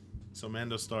 So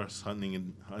Mando starts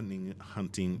hunting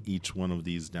each one of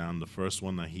these down. The first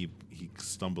one that he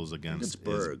stumbles against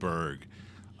is Berg.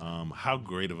 How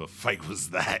great of a fight was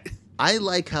that? I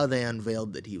like how they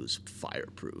unveiled that he was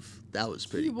fireproof. That was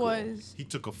pretty cool. Was. He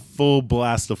took a full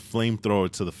blast of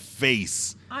flamethrower to the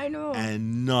face. I know.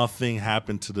 And nothing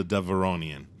happened to the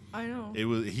Devaronian. I know. It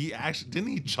was didn't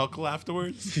he chuckle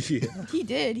afterwards? Yeah. He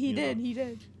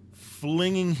did.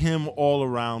 Flinging him all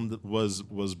around was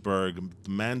Berg.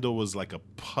 Mando was like a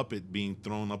puppet being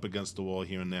thrown up against the wall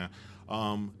here and there.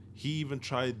 He even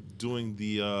tried doing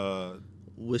the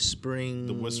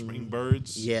whispering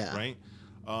birds. Yeah. Right.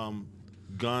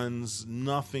 Guns.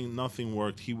 Nothing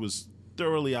worked. He was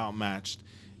thoroughly outmatched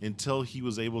until he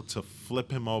was able to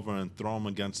flip him over and throw him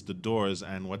against the doors.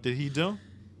 And what did he do?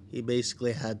 He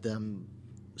basically had them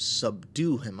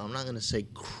subdue him. I'm not gonna say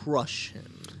crush him.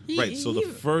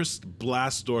 The first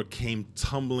blast door came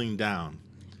tumbling down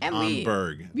on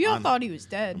Berg. We all thought he was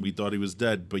dead. We thought he was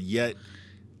dead, but yet,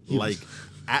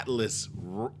 Atlas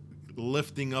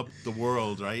lifting up the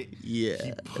world, right? Yeah.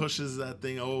 He pushes that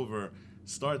thing over,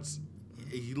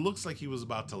 he looks like he was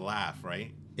about to laugh,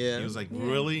 right? Yeah. He was like,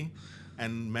 really?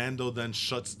 And Mando then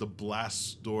shuts the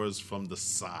blast doors from the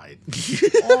side.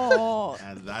 Oh.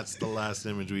 And that's the last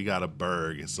image we got of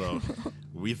Berg. So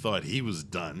we thought he was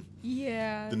done.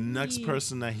 Yeah. The next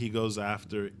person that he goes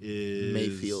after is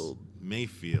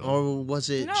Mayfield. Or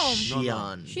was it No.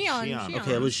 Xi'an? Xi'an.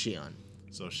 Okay, it was Xi'an.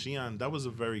 So Xi'an, that was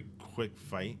a very quick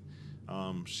fight.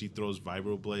 She throws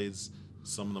vibroblades.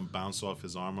 Some of them bounce off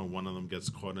his armor. One of them gets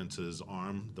caught into his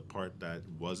arm, the part that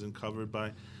wasn't covered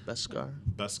by Beskar.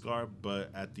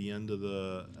 But at the end of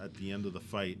the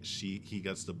fight, he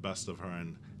gets the best of her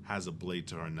and has a blade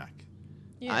to her neck.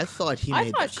 Yeah. I thought he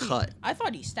made the cut. I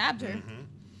thought he stabbed her.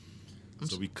 Mm-hmm.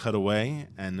 So we cut away,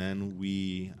 and then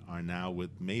we are now with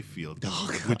Mayfield,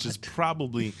 which is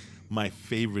probably my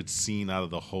favorite scene out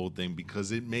of the whole thing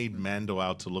because it made Mando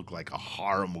out to look like a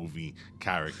horror movie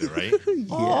character, right? Yeah.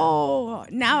 Oh,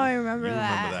 now I remember You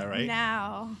that. remember that, right?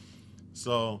 Now.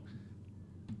 So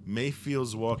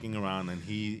Mayfield's walking around, and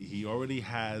he already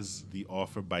has the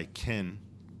offer by Ken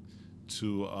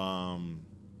to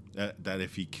that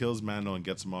if he kills Mando and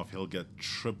gets him off, he'll get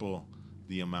triple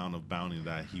the amount of bounty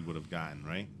that he would have gotten,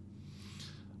 right?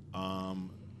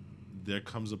 There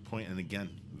comes a point, and again,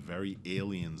 very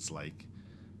aliens-like.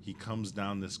 He comes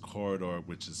down this corridor,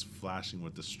 which is flashing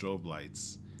with the strobe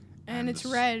lights. And it's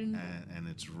red. And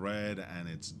it's red, and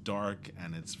it's dark,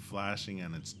 and it's flashing,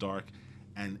 and it's dark.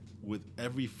 And with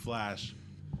every flash,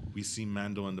 we see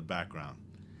Mando in the background.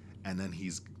 And then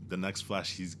the next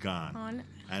flash, he's gone.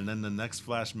 And then the next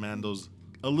flash, Mando's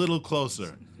a little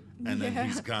closer, and then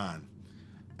he's gone.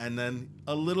 And then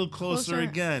a little closer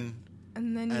again,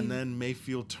 and then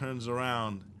Mayfield turns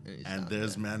around, and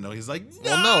there's Mando. He's like,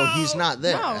 no! Well, no, he's not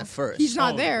there at first. He's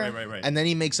not there. Right. And then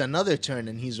he makes another turn,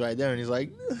 and he's right there, and he's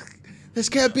like, this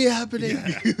can't be happening.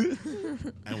 Yeah.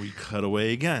 And we cut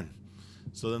away again.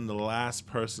 So then the last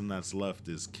person that's left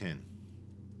is Ken.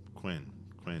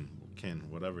 Ken,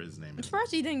 whatever his name is. I'm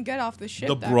surprised he didn't get off the ship.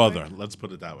 The brother, let's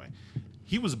put it that way.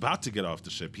 He was about to get off the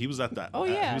ship. He was at the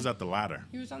he was at the ladder.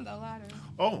 He was on the ladder.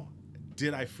 Oh,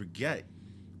 did I forget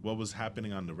what was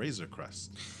happening on the Razor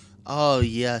Crest? Oh,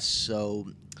 yes. So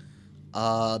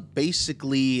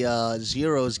basically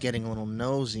Zero's getting a little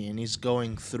nosy, and he's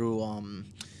going through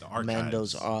the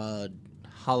Mando's hologram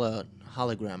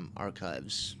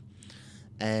archives.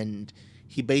 And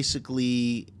he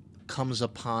basically comes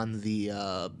upon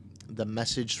the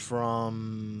message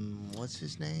from, what's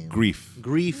his name?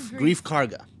 Greef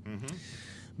Karga. Mm-hmm.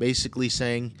 Basically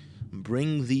saying,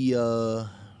 bring the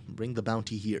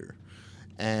bounty here.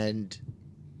 And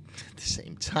at the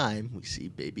same time, we see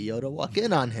Baby Yoda walk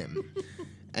in on him.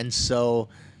 And so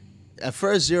at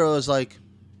first Zero is like,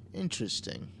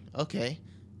 interesting, okay.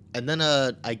 And then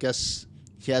I guess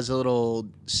he has a little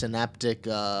synaptic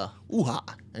ooh-ha.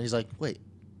 And he's like, wait,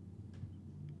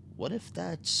 what if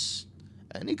that's...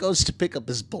 And he goes to pick up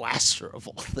his blaster of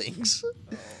all things.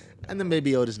 And then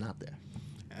Baby Yoda's not there.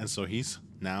 And so he's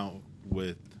now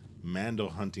with Mando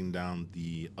hunting down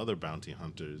the other bounty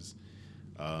hunters.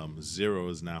 Zero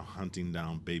is now hunting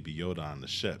down Baby Yoda on the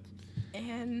ship.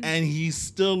 And he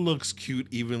still looks cute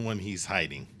even when he's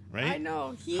hiding, right? I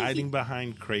know. Hiding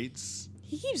behind crates.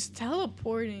 He keeps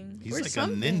teleporting. He's or like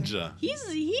something. a ninja.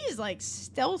 He's like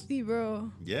stealthy,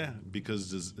 bro. Yeah,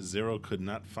 because Zero could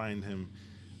not find him.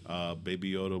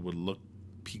 Baby Yoda would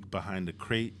peek behind the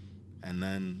crate, and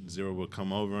then Zero will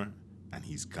come over, and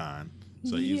he's gone.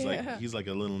 So he's like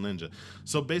a little ninja.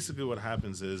 So basically, what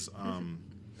happens is,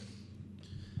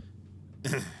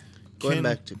 Going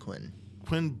back to Quinn.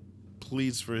 Quinn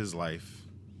pleads for his life.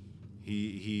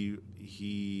 He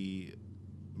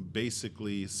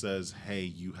basically says, "Hey,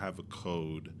 you have a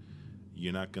code.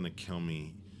 You're not gonna kill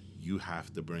me. You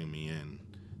have to bring me in.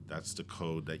 That's the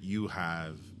code that you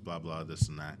have." Blah blah, this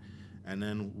and that. And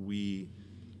then we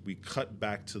cut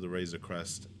back to the Razor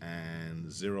Crest,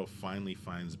 and Zero finally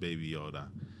finds Baby Yoda.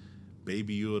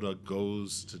 Baby Yoda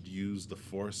goes to use the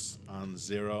Force on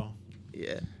Zero.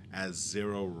 Yeah. As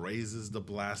Zero raises the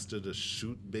blaster to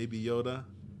shoot Baby Yoda,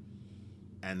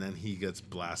 and then he gets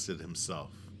blasted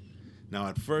himself. Now,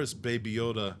 at first, Baby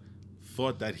Yoda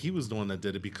thought that he was the one that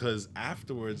did it, because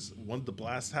afterwards, when the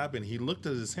blast happened, he looked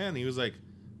at his hand and he was like,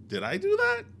 "Did I do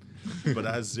that?" But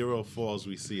as Zero falls,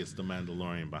 we see it's the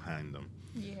Mandalorian behind them.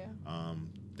 Yeah.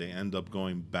 They end up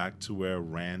going back to where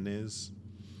Rand is,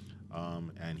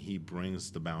 and he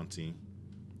brings the bounty,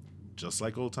 just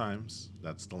like old times.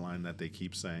 That's the line that they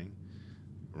keep saying.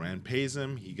 Rand pays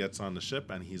him, he gets on the ship,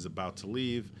 and he's about to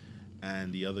leave,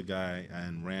 and the other guy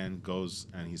and Rand goes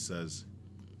and he says,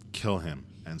 "Kill him."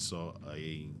 And so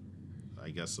a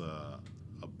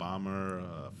bomber,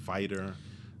 a fighter,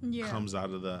 comes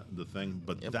out of the thing.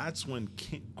 But that's when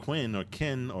Quinn or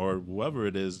Kin or whoever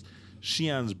it is,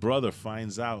 Xi'an's brother,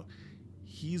 finds out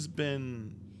he's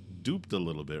been duped a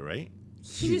little bit, right?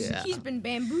 He's been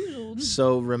bamboozled.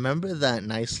 So remember that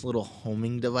nice little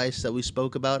homing device that we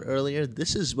spoke about earlier?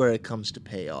 This is where it comes to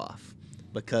pay off,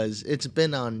 because it's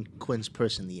been on Quinn's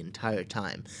person the entire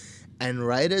time. And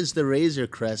right as the Razor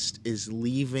Crest is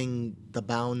leaving the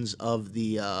bounds of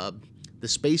the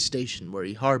space station where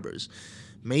he harbors,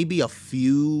 maybe a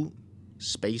few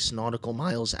space nautical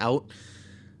miles out,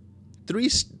 three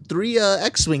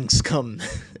X-Wings come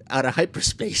out of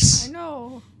hyperspace. I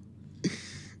know.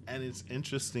 And it's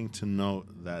interesting to note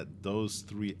that those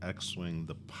 3 X-Wing,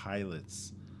 the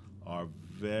pilots, are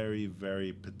very,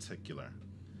 very particular.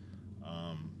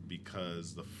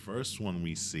 Because the first one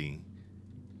we see,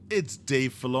 it's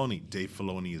Dave Filoni. Dave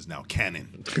Filoni is now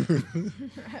canon.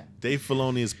 Dave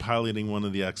Filoni is piloting one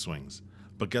of the X-Wings.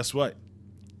 But guess what?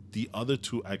 The other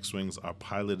 2 X-Wings are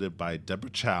piloted by Deborah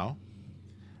Chow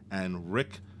and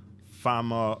Rick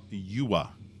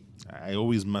Famuyiwa. I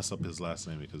always mess up his last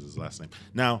name because his last name.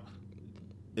 Now,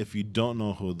 if you don't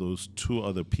know who those 2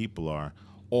 other people are,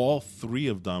 all 3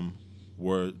 of them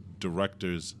were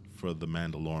directors for The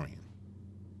Mandalorian.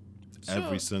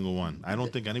 Every single one. I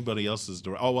don't think anybody else is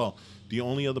direct. Oh, well, the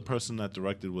only other person that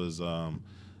directed was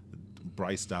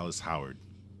Bryce Dallas Howard.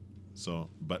 So,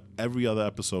 but every other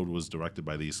episode was directed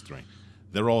by these 3.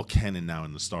 They're all canon now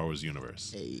in the Star Wars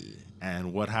universe. Hey.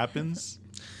 And what happens?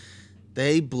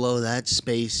 They blow that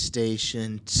space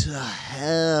station to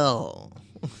hell.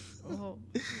 Oh.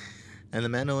 And the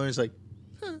Mandalorian's like,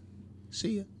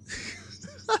 see ya.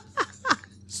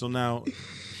 So now,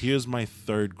 here's my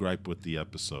third gripe with the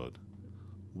episode.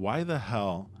 Why the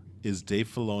hell is Dave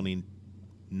Filoni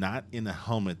not in a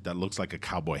helmet that looks like a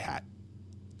cowboy hat?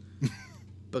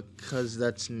 Because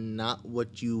that's not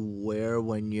what you wear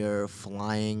when you're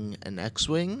flying an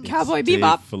X-Wing. Cowboy Dave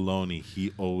Bebop. Filoni,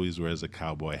 he always wears a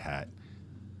cowboy hat.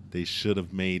 They should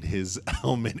have made his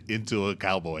helmet into a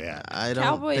cowboy hat. I don't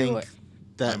Cowboy think wa-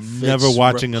 that I'm fits never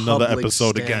watching another Republic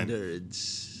episode again.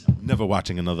 standards. Never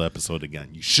watching another episode again.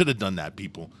 You should have done that,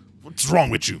 people. What's wrong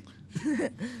with you?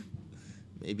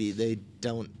 Maybe they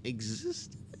don't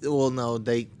exist. Well, no,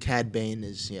 Cad Bane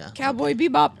is, yeah. Cowboy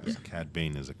Bebop. Cad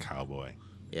Bane is a cowboy.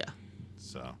 Yeah.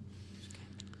 So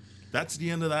that's the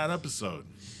end of that episode.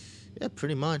 Yeah,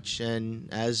 pretty much.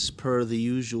 And as per the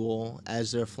usual,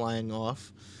 as they're flying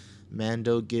off,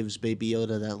 Mando gives Baby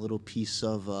Yoda that little piece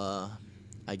of,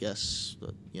 I guess,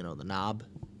 the knob.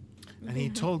 And he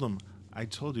told him, "I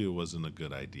told you it wasn't a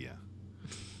good idea."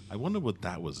 I wonder what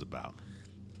that was about.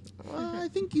 Well, I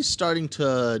think he's starting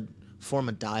to form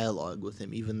a dialogue with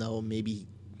him, even though maybe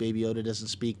Baby Yoda doesn't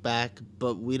speak back.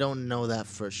 But we don't know that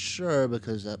for sure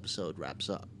because the episode wraps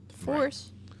up.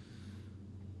 Force.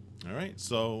 All right,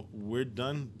 so we're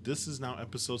done. This is now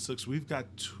episode 6. We've got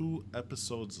 2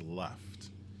 episodes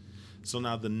left. So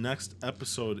now the next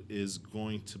episode is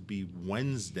going to be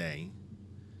Wednesday,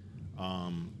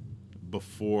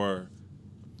 before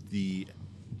the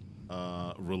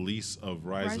release of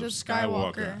Rise of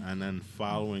Skywalker. And then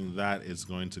following that, it's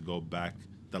going to go back.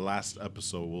 The last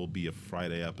episode will be a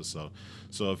Friday episode.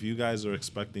 So if you guys are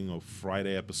expecting a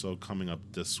Friday episode coming up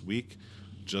this week,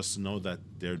 just know that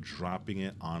they're dropping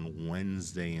it on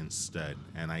Wednesday instead.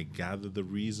 And I gather the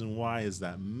reason why is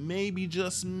that maybe,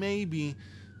 just maybe,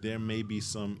 there may be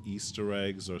some Easter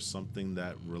eggs or something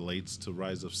that relates to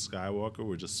Rise of Skywalker.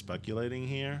 We're just speculating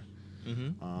here.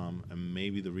 And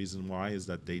maybe the reason why is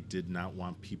that they did not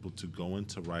want people to go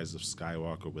into Rise of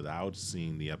Skywalker without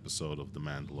seeing the episode of The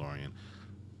Mandalorian.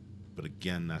 But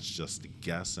again, that's just a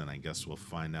guess, and I guess we'll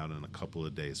find out in a couple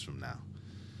of days from now.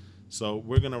 So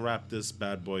we're going to wrap this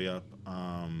bad boy up.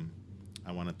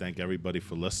 I want to thank everybody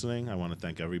for listening. I want to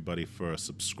thank everybody for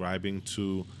subscribing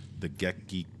to the Get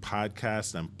Geek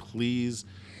podcast. And please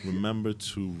remember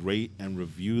to rate and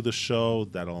review the show.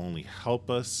 That'll only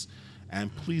help us.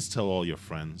 And please tell all your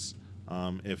friends.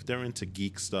 If they're into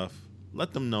geek stuff,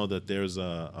 let them know that there's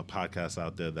a podcast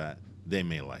out there that they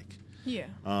may like. Yeah.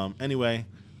 Anyway,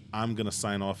 I'm going to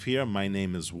sign off here. My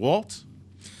name is Walt.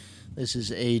 This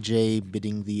is AJ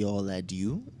bidding thee all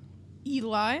adieu.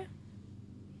 Eli.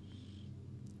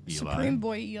 Supreme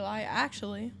Boy Eli,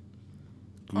 actually.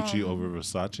 Gucci over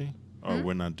Versace? Or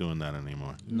we're not doing that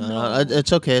anymore? No,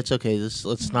 it's okay. It's okay.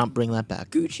 Let's not bring that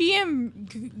back. Gucci and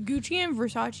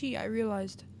Versace, I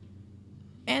realized.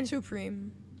 And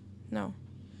Supreme. No.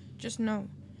 Just no.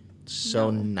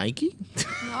 So No. Nike?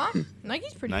 Nah,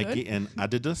 Nike's pretty Nike good. and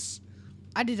Adidas?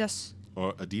 Adidas.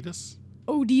 Or Adidas?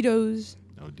 Oditos.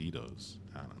 Oditos.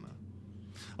 I don't know.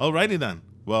 Alrighty then.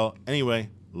 Well, anyway,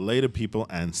 later people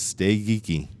and stay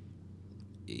geeky.